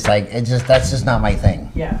right. And it's like, that's just not my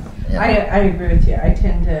thing. Yeah, I agree with you. I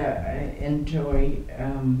tend to enjoy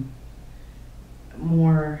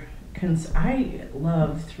more, I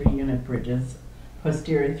love 3-unit bridges,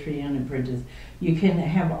 posterior 3-unit bridges. You can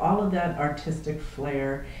have all of that artistic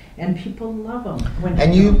flair, and people love them.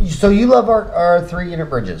 So you love our 3-unit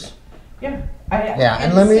bridges. Yeah.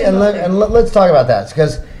 Let's talk about that,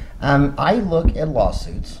 because I look at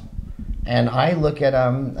lawsuits, and I look at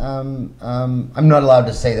I'm not allowed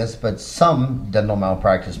to say this, but some dental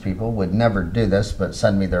malpractice people would never do this, but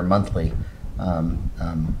send me their monthly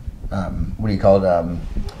what do you call it,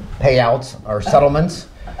 payouts or settlements.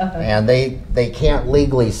 And they can't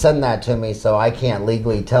legally send that to me, so I can't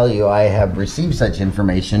legally tell you I have received such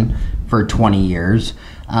information for 20 years.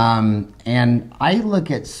 And I look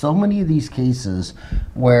at so many of these cases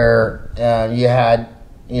where you had,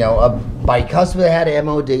 a bicuspid had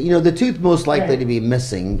MOD. The tooth most likely to be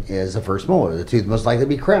missing is a first molar. The tooth most likely to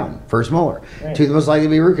be crown, first molar. Right. Tooth most likely to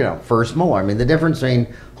be root canal, first molar. I mean, the difference between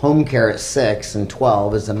home care at 6 and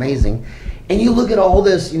 12 is amazing. And you look at all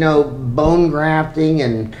this, bone grafting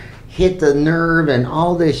and hit the nerve and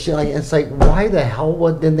all this shit. It's like, why the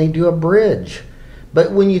hell didn't they do a bridge?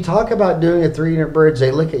 But when you talk about doing a 3-unit bridge,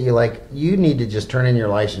 they look at you like, you need to just turn in your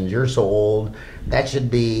license. You're so old. That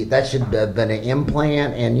should have been an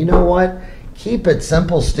implant. And you know what? Keep it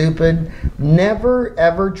simple, stupid. Never,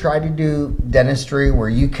 ever try to do dentistry where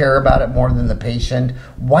you care about it more than the patient.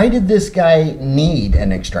 Why did this guy need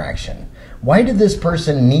an extraction? Why did this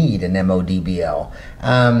person need an MODBL?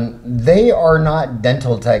 They are not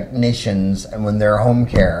dental technicians when they're home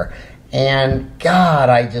care. And God,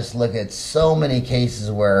 I just look at so many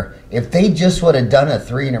cases where if they just would have done a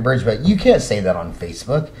 3-unit bridge, but you can't say that on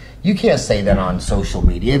Facebook. You can't say that on social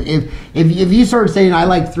media. If you start saying I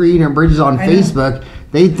like 3-unit bridges on Facebook,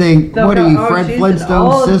 they think, what are you, Fred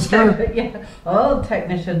Flintstone's sister? Old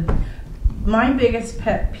technician. My biggest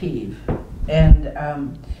pet peeve,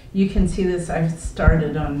 and you can see this, I've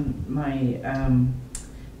started on my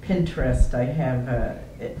Pinterest. I have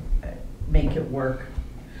Make It Work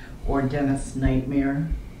or Dentist Nightmare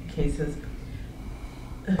cases.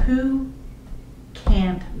 Who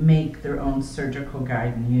can't make their own surgical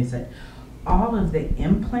guide and use it? All of the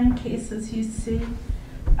implant cases you see,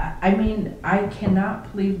 I mean, I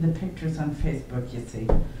cannot believe the pictures on Facebook you see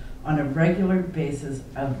on a regular basis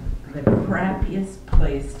of the crappiest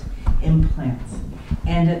placed implants.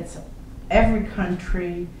 And it's every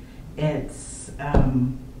country, it's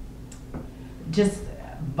just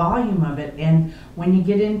volume of it. And when you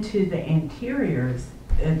get into the anteriors,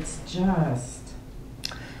 it's just...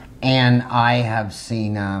 And I have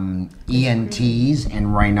seen ENTs and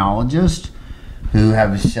rhinologists who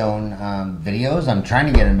have shown videos. I'm trying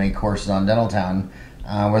to get them to make courses on Dental Town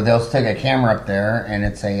where they'll stick a camera up there, and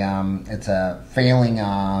it's a failing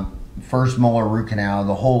first molar root canal.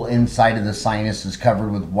 The whole inside of the sinus is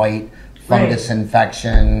covered with white fungus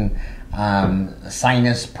infection,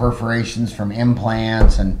 sinus perforations from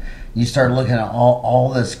implants, and you start looking at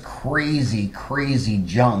all this crazy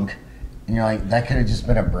junk. And you're like, that could have just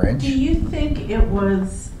been a bridge? Do you think it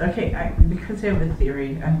was... Okay, because I have a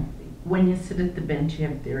theory. When you sit at the bench, you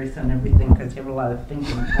have theories on everything because you have a lot of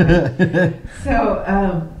thinking.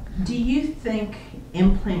 So, do you think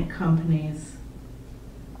implant companies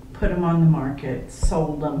put them on the market,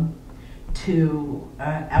 sold them to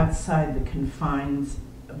outside the confines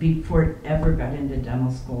before it ever got into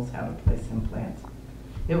dental schools how to place implants?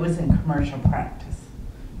 It was in commercial practice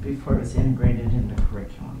before it was integrated into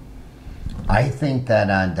curriculum. I think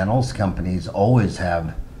that dental companies always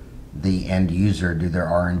have the end user do their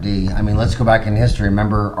R&D. I mean, let's go back in history.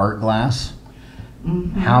 Remember art glass?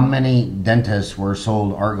 Mm-hmm. How many dentists were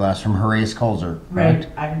sold art glass from Horace Kulzer? Right,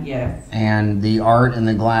 yes. And the art and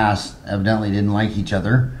the glass evidently didn't like each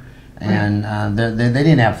other. And they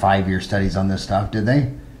didn't have 5-year studies on this stuff, did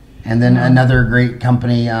they? And then another great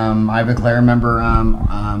company, Ivoclar, remember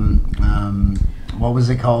What was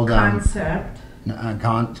it called? Concept.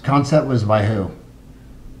 Concept was by who?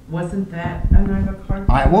 Wasn't that an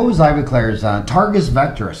Ivoclar? What was Ivoclar's? Targus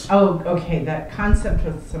Vectrus. Oh, okay. That Concept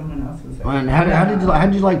was someone else's. And how did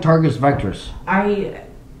you like Targus Vectrus?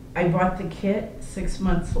 I bought the kit. 6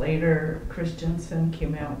 months later, Christensen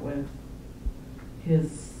came out with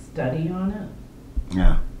his study on it.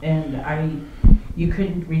 Yeah. And you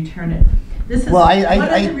couldn't return it. This is one of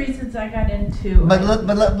the reasons I got into. But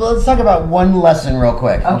let's talk about one lesson real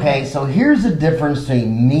quick. Okay, so here's the difference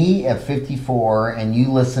between me at 54 and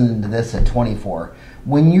you listening to this at 24.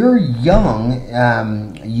 When you're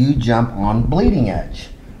young, you jump on bleeding edge.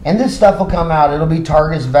 And this stuff will come out. It'll be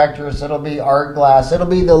Targus Vectrus. It'll be Art Glass. It'll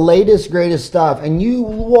be the latest, greatest stuff. And you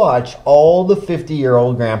watch all the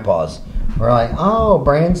 50-year-old grandpas. We're like, oh,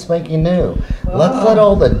 brand spanking new. Let's let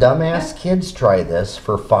all the dumbass kids try this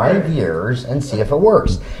for 5 years and see if it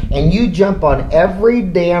works. And you jump on every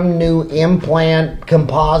damn new implant,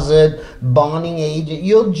 composite, bonding agent.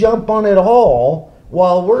 You'll jump on it all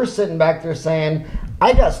while we're sitting back there saying,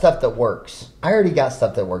 I got stuff that works. I already got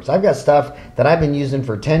stuff that works. I've got stuff that I've been using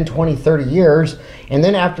for 10, 20, 30 years. And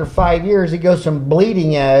then after 5 years, it goes from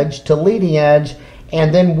bleeding edge to leading edge.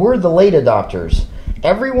 And then we're the late adopters.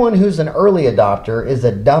 Everyone who's an early adopter is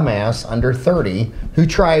a dumbass under 30 who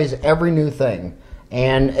tries every new thing.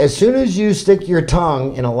 And as soon as you stick your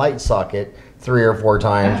tongue in a light socket 3 or 4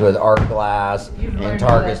 times with Art Glass and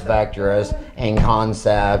Targus Vectrus and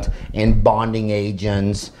Concept and bonding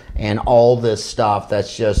agents and all this stuff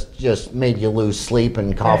that's just made you lose sleep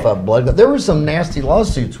and cough up blood. There were some nasty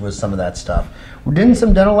lawsuits with some of that stuff. Didn't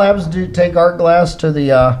some dental labs take Art Glass to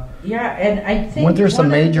the... Yeah, and I think weren't there some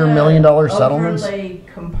major $1 million settlements? Overlay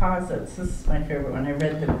composites. This is my favorite one. I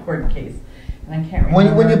read the court case, and I can't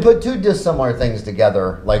remember. When you put two dissimilar things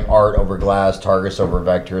together, like Art over Glass, Targus over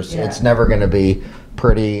Vectrus, it's never going to be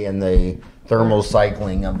pretty in the thermal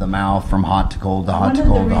cycling of the mouth from hot to cold to hot to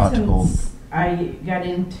cold to hot to cold. I got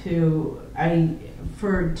into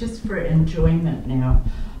for enjoyment now.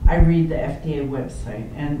 I read the FDA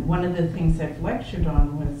website, and one of the things I've lectured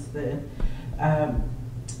on was the.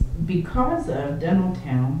 Because of Dental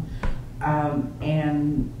Town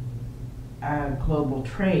and global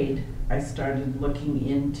trade, I started looking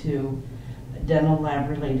into dental lab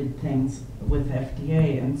related things with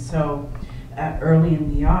FDA. And so early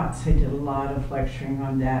in the aughts, I did a lot of lecturing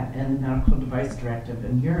on that and the Medical Device Directive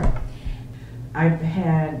in Europe. I've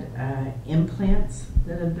had implants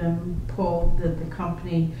that have been pulled that the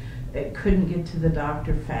company couldn't get to the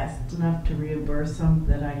doctor fast enough to reimburse them,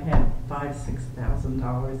 that I had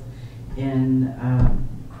 $5,000–6,000 in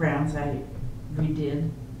crowns I redid,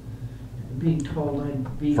 being told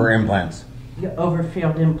I'd be... For implants? Over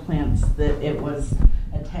failed implants, that it was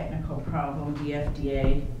a technical problem. The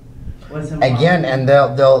FDA was involved. Again, and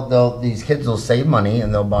they'll these kids will save money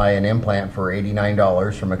and they'll buy an implant for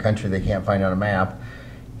 $89 from a country they can't find on a map.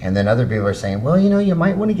 And then other people are saying, well, you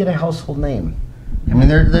might want to get a household name. I mean,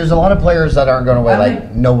 there's a lot of players that aren't going away,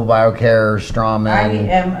 like Noble Biocare, Strawman. I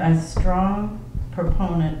am a strong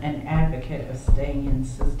proponent and advocate of staying in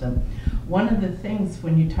system. One of the things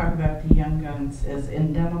when you talk about the young guns is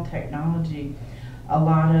in dental technology, a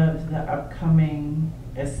lot of the upcoming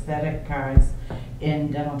aesthetic guys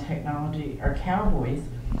in dental technology are cowboys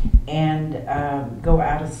and go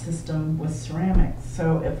out of system with ceramics.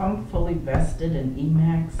 So if I'm fully vested in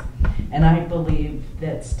EMAX and I believe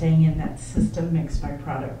that staying in that system makes my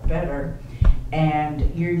product better,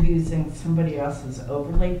 and you're using somebody else's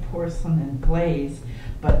overlay porcelain and glaze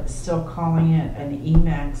but still calling it an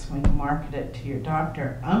EMAX when you market it to your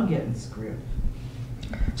doctor, I'm getting screwed.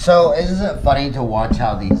 So isn't it funny to watch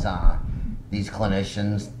how these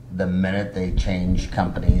clinicians, the minute they change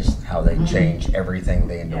companies, how they change everything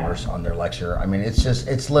they endorse on their lecture? I mean,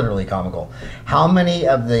 it's literally comical. How many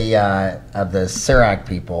of the CERAC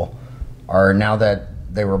people are, now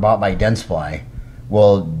that they were bought by Dentsply,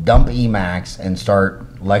 will dump EMAX and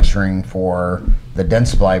start lecturing for the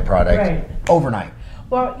Dentsply product overnight?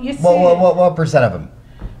 Well, you see, what percent of them?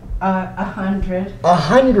 100.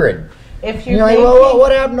 100. If you're like, well,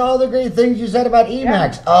 what happened to all the great things you said about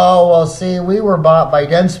EMAX? Yeah. Oh, well, see, we were bought by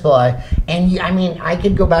Dentsply. And, I mean, I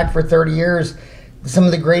could go back for 30 years. Some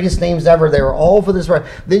of the greatest names ever, they were all for this.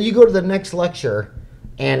 Then you go to the next lecture,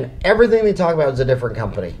 and everything they talk about is a different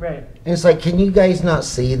company. Right. And it's like, can you guys not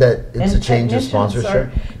see that it's a change of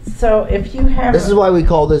sponsorship? So if you have... This is why we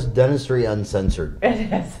call this Dentistry Uncensored.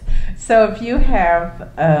 It is. So if you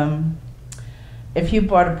have... if you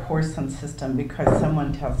bought a porcelain system because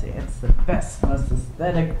someone tells you it's the best, most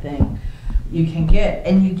aesthetic thing you can get,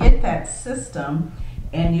 and you get that system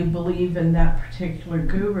and you believe in that particular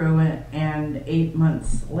guru, and 8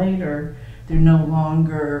 months later they're no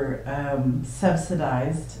longer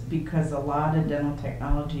subsidized, because a lot of dental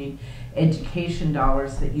technology education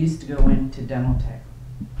dollars that used to go into dental tech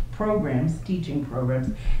programs, teaching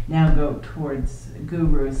programs, now go towards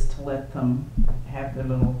gurus to let them have their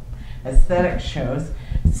little aesthetic shows.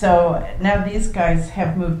 So now these guys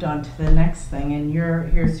have moved on to the next thing, and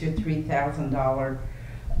here's your $3,000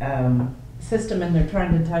 system, and they're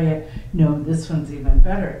trying to tell you, no, this one's even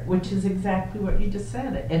better, which is exactly what you just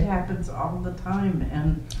said. It happens all the time.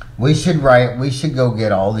 And we should go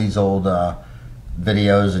get all these old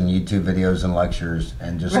videos and YouTube videos and lectures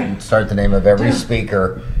and just start the name of every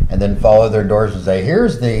speaker and then follow their doors and say,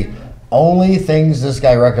 here's the only things this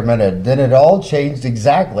guy recommended. Then it all changed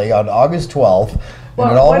exactly on August 12th.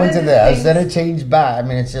 And it all went to this, then it changed back. I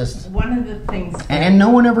mean, it's just... One of the things... And no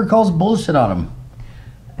one ever calls bullshit on them.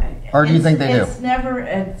 Or do you think they do? It's never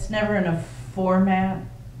in a format.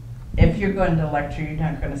 If you're going to lecture, you're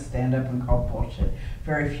not going to stand up and call bullshit.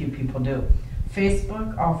 Very few people do.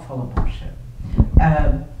 Facebook, all full of bullshit.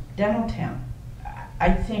 Dental Town,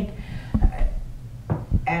 I think,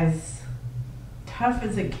 as tough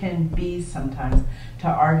as it can be sometimes to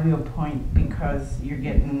argue a point because you're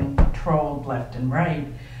getting trolled left and right.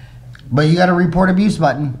 But you got a report abuse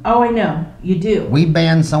button. Oh, I know, you do. We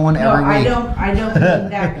ban someone every week. I don't mean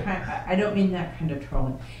that kind. I don't mean that kind of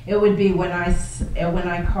trolling. It would be when I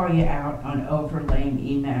call you out on overlaying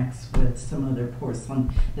Emacs with some other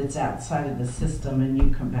porcelain that's outside of the system, and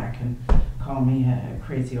you come back and call me a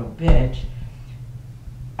crazy old bitch.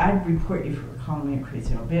 I'd report you for calling me a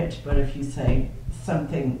crazy old bitch. But if you say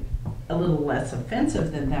something a little less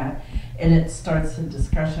offensive than that, and it starts a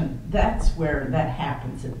discussion, that's where that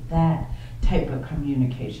happens, at that type of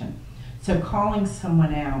communication. So calling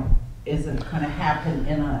someone out isn't going to happen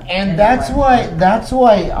in a... And that's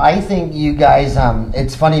why I think you guys,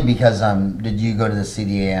 it's funny because, did you go to the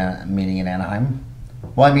CDA meeting in Anaheim?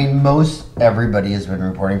 Well, I mean, most everybody has been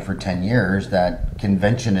reporting for 10 years that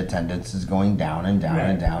convention attendance is going down and down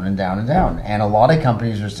and down and down and down. And a lot of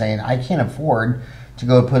companies are saying, I can't afford to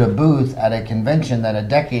go put a booth at a convention that a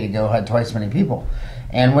decade ago had twice as many people.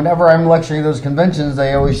 And whenever I'm lecturing at those conventions,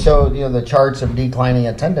 they always show the charts of declining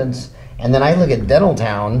attendance. And then I look at Dental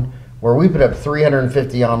Town, where we put up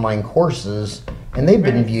 350 online courses, and they've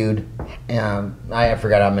been viewed. I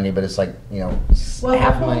forgot how many, but it's like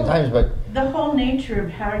half a million times. But the whole nature of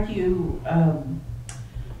how you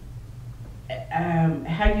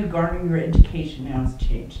garner your education now has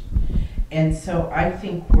changed, and so I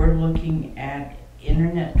think we're looking at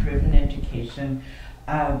internet-driven education,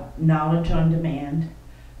 knowledge on demand.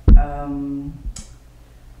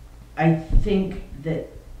 I think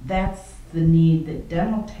that's the need that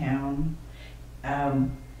Dental Town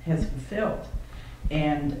has fulfilled.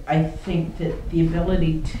 And I think that the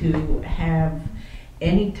ability to have,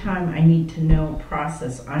 anytime I need to know a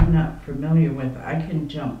process I'm not familiar with, I can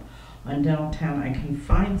jump on Dental Town, I can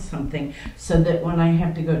find something, so that when I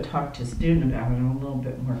have to go talk to a student about it, I'm a little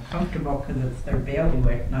bit more comfortable because it's their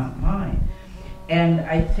bailiwick, not mine. And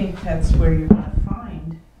I think that's where you're going to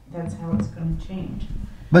find, that's how it's going to change.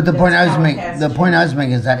 But the point I was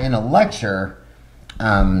making is that in a lecture,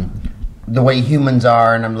 the way humans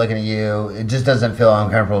are, and I'm looking at you, it just doesn't feel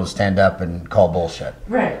uncomfortable to stand up and call bullshit.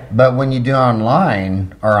 Right. But when you do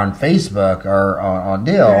online or on Facebook or on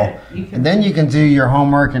deal, then you can do your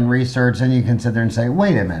homework and research, and you can sit there and say,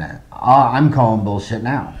 wait a minute, I'm calling bullshit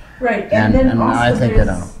now. Right. And then also I think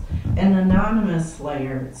there's an anonymous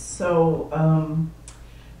layer. So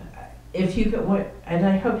if you go, and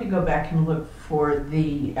I hope you go back and look for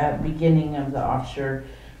the beginning of the offshore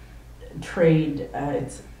trade.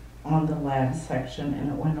 It's on the lab section, and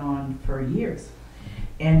it went on for years.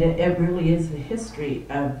 And it really is the history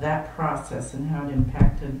of that process and how it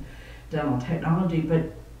impacted dental technology.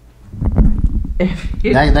 But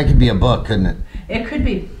that could be a book, couldn't it? It could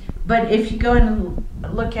be. But if you go in and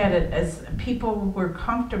look at it, as people were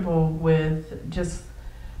comfortable with just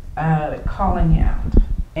calling out,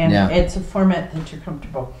 and it's a format that you're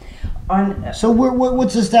comfortable on. So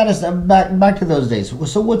what's the status, back to those days,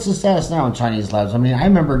 so what's the status now in Chinese labs? I mean, I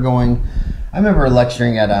remember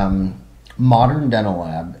lecturing at Modern Dental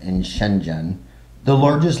Lab in Shenzhen, the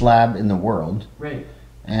largest lab in the world. Right.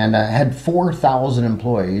 And had 4,000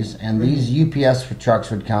 employees, and these UPS trucks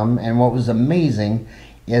would come, and what was amazing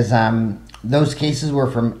is those cases were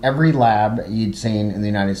from every lab you'd seen in the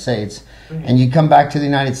United States. Mm-hmm. And you come back to the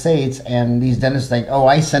United States, and these dentists think, oh,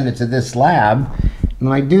 I send it to this lab. I'm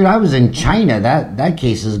like, dude, I was in China. That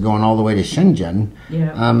case is going all the way to Shenzhen.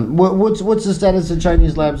 Yeah. What's the status of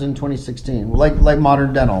Chinese labs in 2016? Like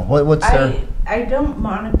Modern Dental. What's their... I don't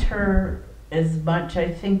monitor as much.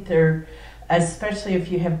 I think they're especially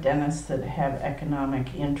if you have dentists that have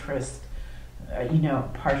economic interest,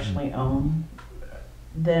 partially own,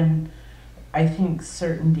 then I think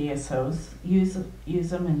certain DSOs use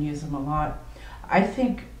them and use them a lot. I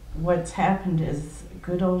think what's happened is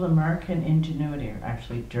good old American ingenuity, or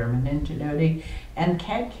actually German ingenuity, and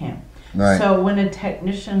CAD/CAM. Right. So when a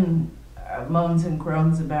technician moans and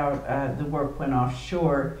groans about the work went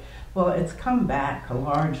offshore, well, it's come back a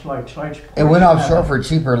large portion. It went offshore for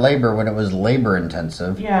cheaper labor when it was labor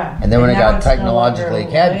intensive. Yeah. And then when it got technologically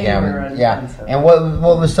CAD/CAM, yeah. And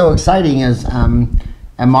what was so exciting is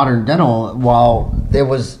at Modern Dental, while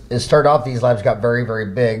it started off, these labs got very, very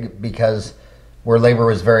big because where labor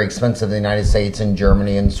was very expensive in the United States and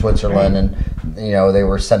Germany and Switzerland, and they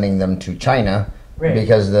were sending them to China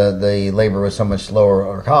because the labor was so much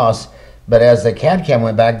lower cost. But as the CAD/CAM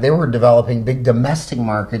went back, they were developing big domestic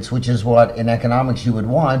markets, which is what in economics you would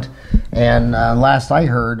want. And last I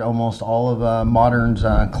heard, almost all of Modern's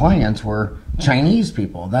clients were Chinese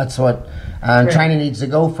people. That's what China needs to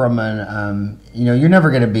go from. You're never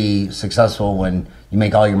going to be successful when you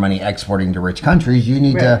make all your money exporting to rich countries. You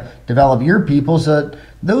need to develop your people so that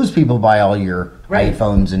those people buy all your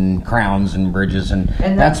iPhones and crowns and bridges. And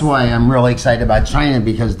that's why I'm really excited about China,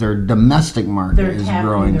 because their domestic market is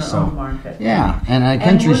growing. Their own market. Yeah, and a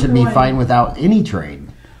country should be fine without any trade.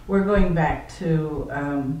 We're going back to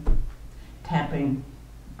tapping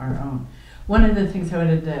our own. One of the things I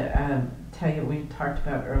wanted to tell you, we talked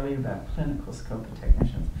about earlier about clinical scope of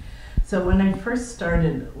technicians. So when I first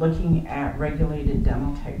started looking at regulated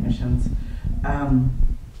dental technicians,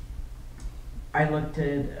 I looked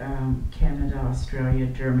at Canada, Australia,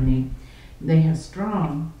 Germany. They have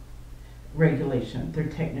strong regulation. Their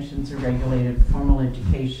technicians are regulated, formal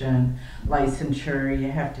education, licensure.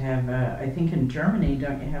 You have to have, I think in Germany,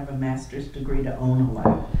 don't you have a master's degree to own a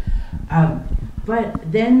lab?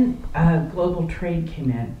 But then global trade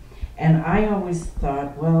came in. And I always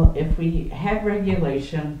thought, well, if we had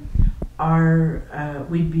regulation,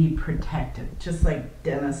 we'd be protected. Just like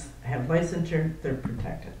dentists have licensure, they're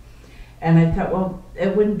protected. And I thought, well,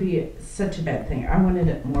 it wouldn't be such a bad thing. I wanted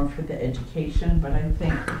it more for the education,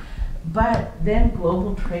 but then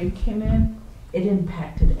global trade came in. It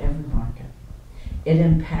impacted every market. It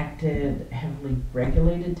impacted heavily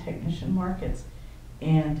regulated technician markets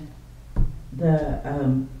and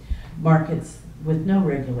the markets with no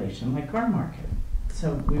regulation, like our market.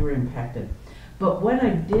 So we were impacted. But what I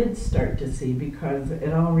did start to see, because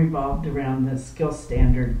it all revolved around the skill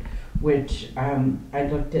standard, which I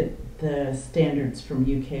looked at the standards from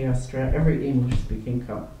UK, Australia, every English-speaking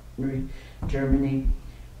country, Germany,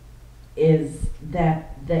 is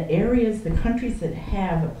that the countries that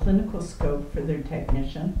have a clinical scope for their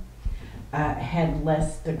technician had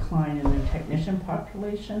less decline in their technician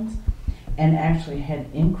populations and actually had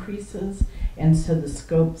increases. And so the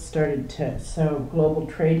scope so global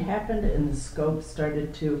trade happened and the scope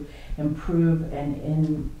started to improve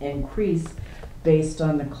and increase based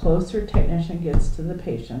on the closer technician gets to the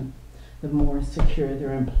patient, the more secure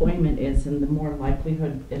their employment is and the more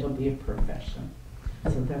likelihood it'll be a profession.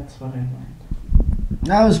 So that's what I learned.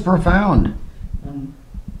 That was profound.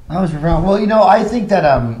 That was profound. Well, I think that,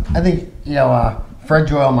 Fred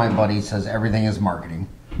Joyle, my buddy, says everything is marketing.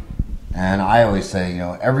 And I always say,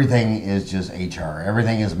 everything is just HR.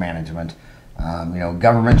 Everything is management.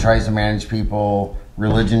 Government tries to manage people.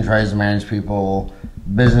 Religion tries to manage people.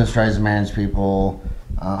 Business tries to manage people.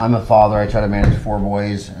 I'm a father. I try to manage 4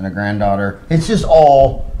 boys and a granddaughter. It's just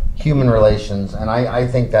all human relations. And I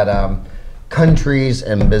think that countries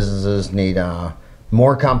and businesses need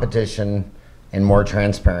more competition and more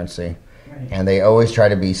transparency. And they always try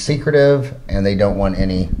to be secretive, and they don't want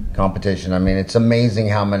any competition. I mean, it's amazing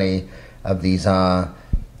how many of these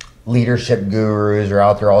leadership gurus are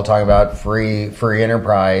out there all talking about free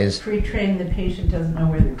enterprise. Free trade, the patient doesn't know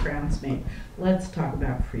where the crown's made. Let's talk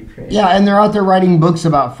about free trade. Yeah, and they're out there writing books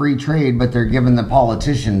about free trade, but they're giving the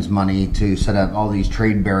politicians money to set up all these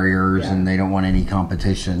trade barriers, and they don't want any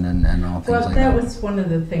competition and all things like that. Well, that was one of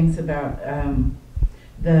the things about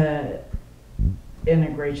the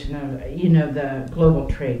integration of, the global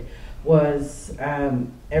trade was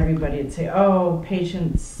everybody would say, oh,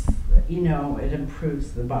 patients, it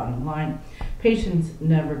improves the bottom line. Patients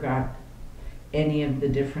never got any of the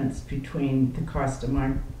difference between the cost of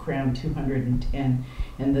my crown, $210,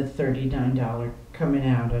 and the $39 coming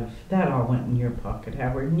out of, that all went in your pocket,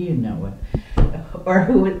 Howard, and you know it, or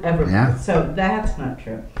whoever. Yeah. So that's not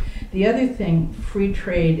true. The other thing, free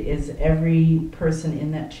trade is every person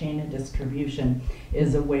in that chain of distribution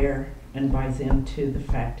is aware and buys into the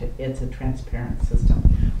fact that it's a transparent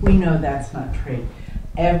system. We know that's not trade.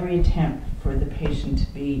 Every attempt for the patient to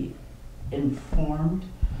be informed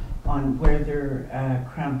on where their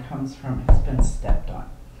crown comes from has been stepped on,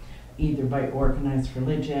 either by organized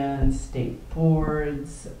religion, state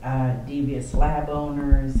boards, devious lab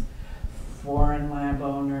owners, foreign lab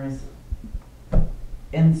owners.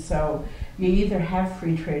 And so you either have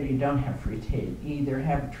free trade or you don't have free trade. You either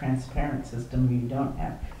have a transparent system or you don't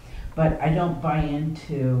have. But I don't buy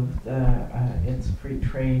into the it's free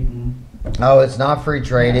trade and. Oh, it's not free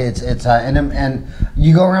trade. Yeah. And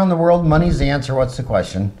you go around the world. Money's the answer. What's the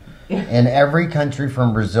question? In every country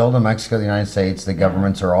from Brazil to Mexico, the United States, the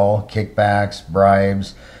governments are all kickbacks,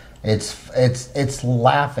 bribes. It's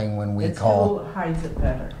laughing when we call. Who hides it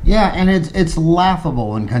better? Yeah, and it's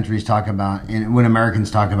laughable when countries talk about, and when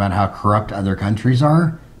Americans talk about how corrupt other countries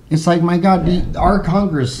are. It's like, my God, our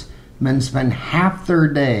congressmen spend half their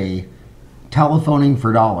day telephoning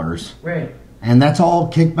for dollars. Right. And that's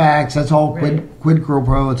all kickbacks. That's all quid pro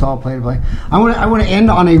quo. It's all play to play. I want to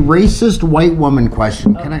end on a racist white woman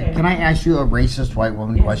question. Okay. Can I ask you a racist white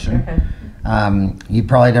woman question? Okay. You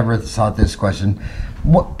probably never thought this question.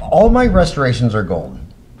 All my restorations are gold.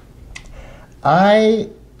 I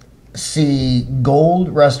see gold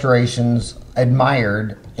restorations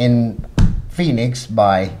admired in Phoenix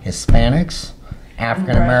by Hispanics,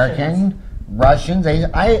 African American, Russians.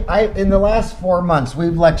 I in the last 4 months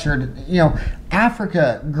we've lectured.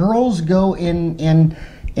 Africa, girls go in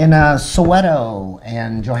Soweto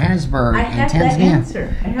and Johannesburg and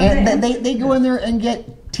Tanzania. They go in there and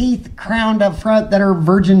get teeth crowned up front that are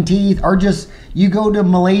virgin teeth, or just you go to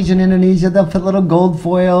Malaysia and Indonesia, they'll put little gold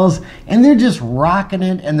foils and they're just rocking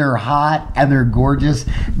it, and they're hot and they're gorgeous.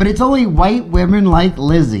 But it's only white women like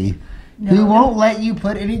Lizzie who won't let you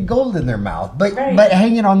put any gold in their mouth, but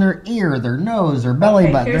hanging on their ear, their nose, their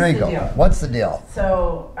belly button. There you go. Deal. What's the deal?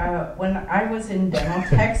 So when I was in dental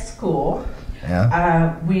tech school,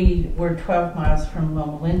 yeah. We were 12 miles from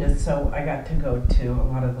Loma Linda, so I got to go to a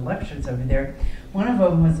lot of the lectures over there. One of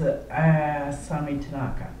them was Sami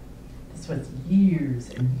Tanaka. This was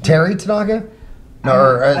years. Terry Tanaka? No,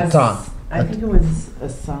 or Tom? I think it was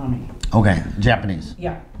Asami. Okay, Japanese.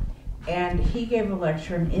 Yeah. And he gave a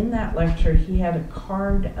lecture, and in that lecture he had a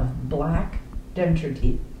card of black denture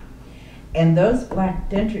teeth. And those black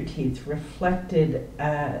denture teeth reflected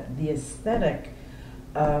the aesthetic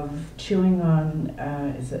of chewing on,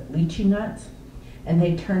 is it lychee nuts? And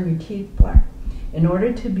they turn your teeth black. In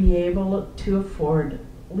order to be able to afford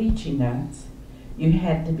lychee nuts, you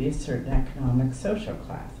had to be a certain economic social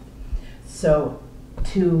class. So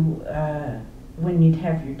when you'd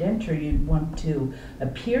have your denture, you'd want to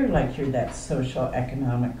appear like you're that social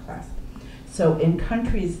economic class. So in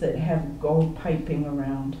countries that have gold piping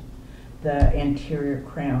around the anterior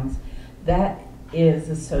crowns, that is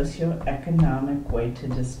a socioeconomic way to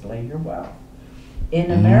display your wealth.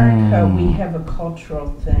 In America, we have a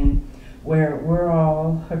cultural thing where we're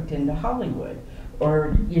all hooked into Hollywood, or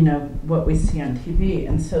what we see on TV,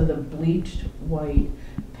 and so the bleached white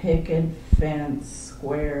picket fence,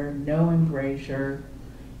 square, no embrasure,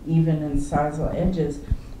 even incisal edges,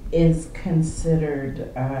 is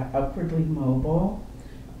considered upwardly mobile,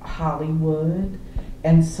 Hollywood,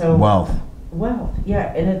 and so wealth,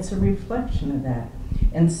 yeah, and it's a reflection of that.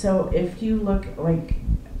 And so if you look like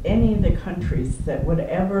any of the countries, that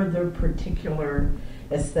whatever their particular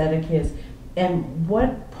aesthetic is, and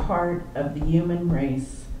what part of the human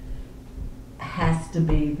race has to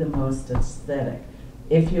be the most aesthetic.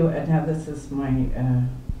 If you, now this is my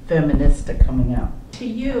feminista coming out. To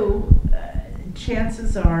you,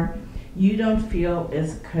 chances are you don't feel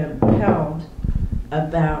as compelled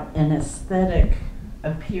about an aesthetic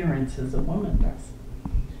appearance as a woman does.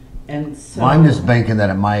 And so, I'm just banking that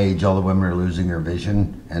at my age, all the women are losing their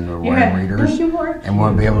vision and they're wearing readers and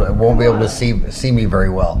won't be able to see me very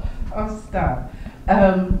well. Oh, stop!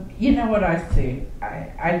 You know what I see?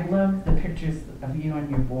 I love the pictures of you and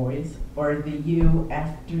your boys, or the you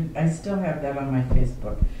after. I still have that on my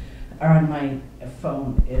Facebook or on my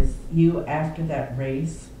phone. Is you after that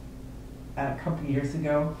race a couple years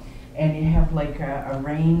ago. And you have like a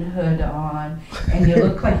rain hood on, and you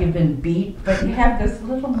look like you've been beat, but you have this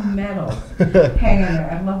little medal hanging there.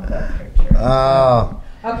 I love that picture. Oh.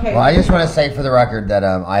 Okay. Well, I just want to say for the record that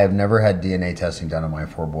I have never had DNA testing done on my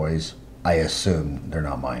 4 boys. I assume they're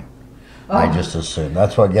not mine. Oh. I just assume.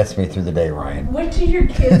 That's what gets me through the day, Ryan. What did your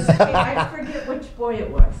kids say? I forget which boy it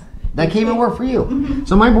was. That came and worked for you.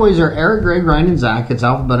 So my boys are Eric, Greg, Ryan, and Zach. It's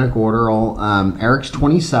alphabetical order. Eric's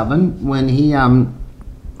 27. When he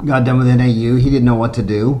got done with NAU, he didn't know what to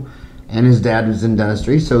do, and his dad was in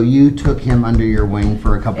dentistry, so you took him under your wing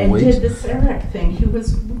for a couple weeks. And did the CEREC thing. He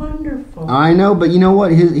was wonderful. I know, but you know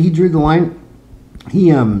what? He drew the line.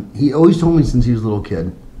 He always told me since he was a little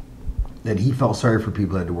kid, that he felt sorry for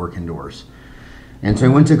people that had to work indoors. And so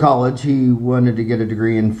he went to college. He wanted to get a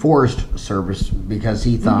degree in forest service because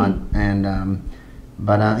he thought,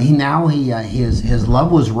 but his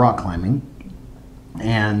love was rock climbing,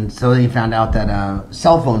 and so he found out that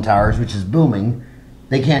cell phone towers, which is booming,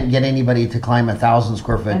 they can't get anybody to climb 1,000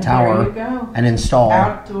 square foot tower and install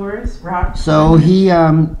outdoors rock. So he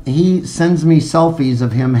sends me selfies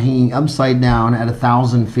of him hanging upside down at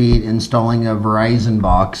 1,000 feet installing a Verizon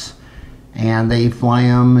box. And they fly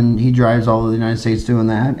him, and he drives all of the United States doing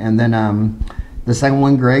that. And then the second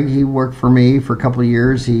one, Greg, he worked for me for a couple of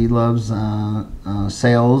years. He loves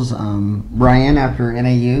sales. Brian, after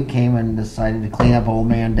NAU, came and decided to clean up Old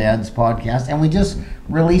Man Dad's podcast. And we just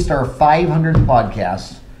released our 500th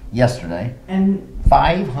podcast yesterday. And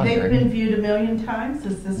 500. They've been viewed 1 million times?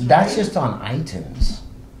 Is this That's right? just on iTunes.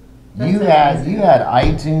 You had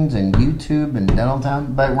iTunes and YouTube and Dental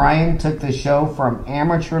Town, but Ryan took the show from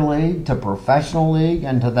amateur league to professional league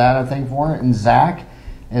and to that, I think, for it. And Zach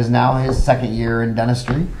is now his second year in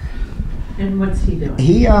dentistry. And what's he doing?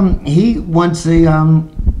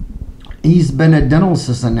 He's been a dental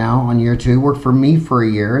assistant now on year 2. He worked for me for a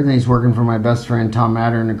year. Then he's working for my best friend Tom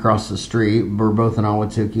Mattern across the street. We're both in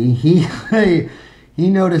Ahwatukee. He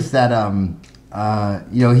noticed that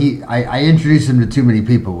I introduced him to too many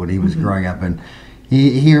people when he was growing up, and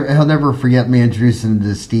he'll never forget me introducing him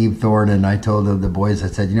to Steve Thorne. And I told the boys, I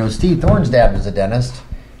said, Steve Thorne's dad was a dentist,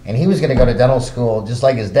 and he was going to go to dental school just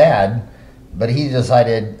like his dad, but he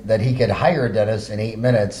decided that he could hire a dentist in 8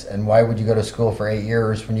 minutes. And why would you go to school for 8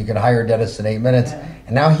 years when you could hire a dentist in 8 minutes? Yeah.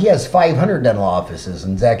 And now he has 500 dental offices.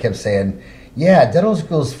 And Zach kept saying, yeah, dental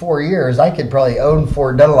school's 4 years. I could probably own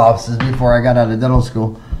 4 dental offices before I got out of dental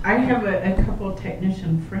school. I have a couple of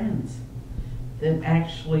technician friends that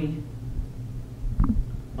actually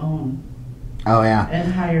own. Oh, yeah.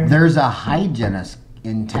 And hire. There's a hygienist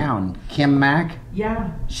in town, Kim Mack. Yeah.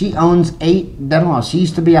 She owns 8 dental offices. She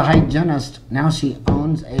used to be a hygienist. Now she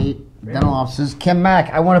owns 8 dental offices. Kim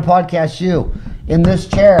Mack, I want to podcast you in this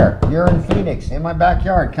chair. You're in Phoenix, in my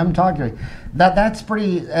backyard. Come talk to me. That's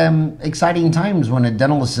pretty exciting times when a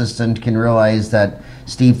dental assistant can realize that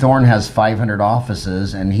Steve Thorne has 500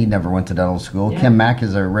 offices and he never went to dental school. Yeah. Kim Mack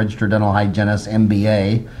is a registered dental hygienist,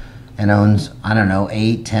 MBA, and owns,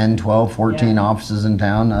 8, 10, 12, 14 offices in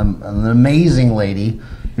town. An amazing lady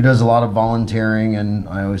who does a lot of volunteering, and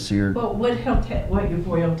I always see her. Well, what your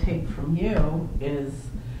boy will take from you is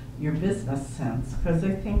your business sense, because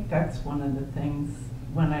I think that's one of the things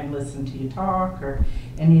when I listen to you talk or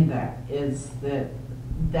any of that, is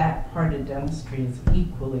that part of dentistry is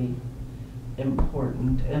equally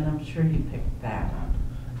important, and I'm sure he picked that up.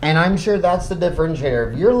 And I'm sure that's the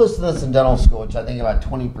differentiator. If you're listening to this in dental school, which I think about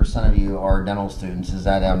 20% of you are dental students, is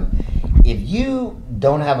that if you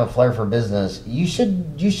don't have a flair for business, you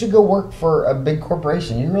should go work for a big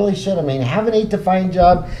corporation. You really should. Have an 8 to 5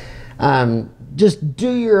 job. Just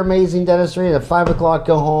do your amazing dentistry, at 5 o'clock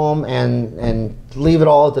go home and leave it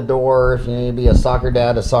all at the door. If you need to be a soccer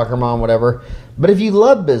dad, a soccer mom, whatever. But if you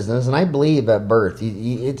love business, and I believe at birth,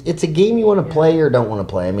 it's a game you want to play or don't want to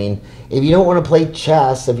play. If you don't want to play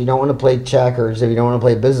chess, if you don't want to play checkers, if you don't want to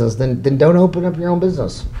play business, then don't open up your own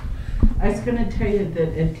business. I was going to tell you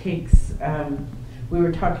that it takes, we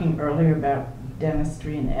were talking earlier about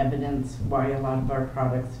dentistry and evidence, why a lot of our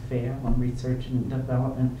products fail in research and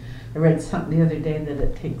development. I read something the other day that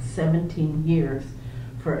it takes 17 years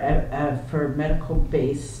for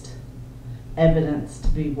medical-based evidence to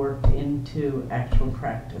be worked into actual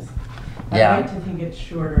practice. Yeah. I like to think it's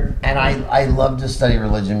shorter. And I love to study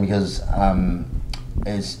religion because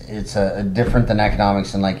it's a different than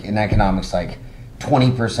economics. And in economics,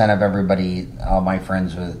 20% of everybody, all my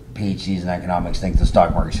friends with PhDs in economics, think the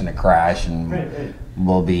stock market's going to crash and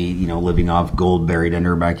we'll be, living off gold buried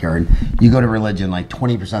under our backyard. You go to religion,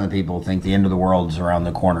 20% of the people think the end of the world is around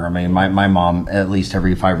the corner. My mom, at least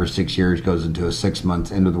every 5 or 6 years, goes into a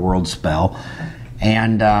 6-month end of the world spell.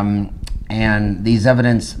 And these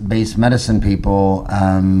evidence-based medicine people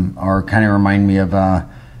are kind of remind me of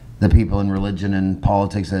the people in religion and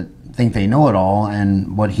politics that think they know it all,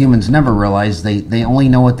 and what humans never realize, they only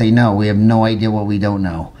know what they know. We have no idea what we don't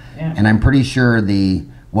know. Yeah. And I'm pretty sure the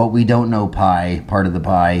what we don't know part of the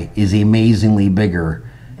pie is amazingly bigger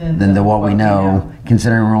than the what we know,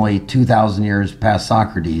 considering we're only 2,000 years past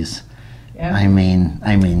Socrates. Yeah.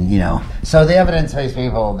 So the evidence-based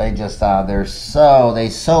people, they just they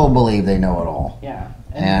so believe they know it all. Yeah.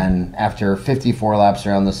 And after 54 laps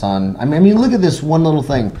around the sun, look at this one little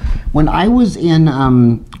thing. When I was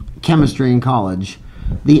in chemistry in college,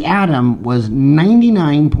 the atom was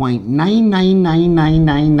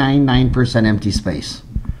 99.9999999% empty space.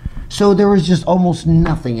 So there was just almost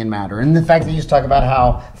nothing in matter. And the fact that you just talk about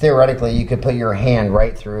how theoretically you could put your hand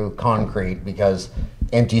right through concrete because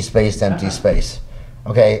empty space to empty space.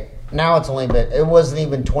 Okay, now it's only been, it wasn't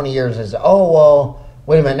even 20 years as, oh, well,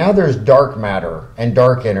 wait a minute, now there's dark matter and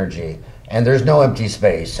dark energy and there's no empty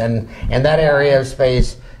space. And that area of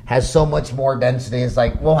space has so much more density. It's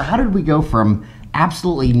like, well, how did we go from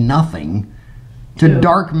absolutely nothing to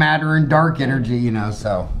dark matter and dark energy, you know,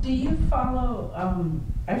 so. Do you follow,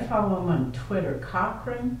 I follow him on Twitter,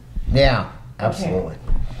 Curran? Yeah, absolutely.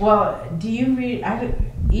 Okay. Well, do you read,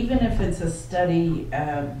 even if it's a study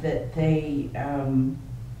that they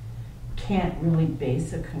can't really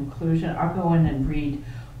base a conclusion, I'll go in and read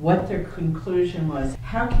what their conclusion was.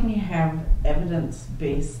 How can you have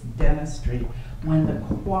evidence-based dentistry when the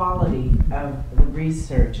quality of the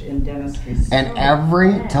research in dentistry is so And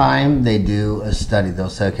every time they do a study, they'll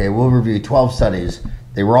say, okay, we'll review 12 studies.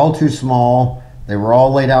 They were all too small. They were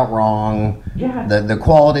all laid out wrong. Yeah. The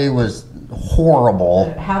quality was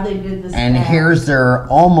horrible. How they did this. And here's their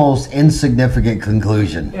almost insignificant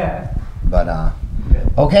conclusion. Yeah. But,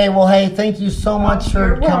 okay, well, hey, thank you so much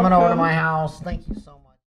for coming over to welcome. my house. Thank you so much.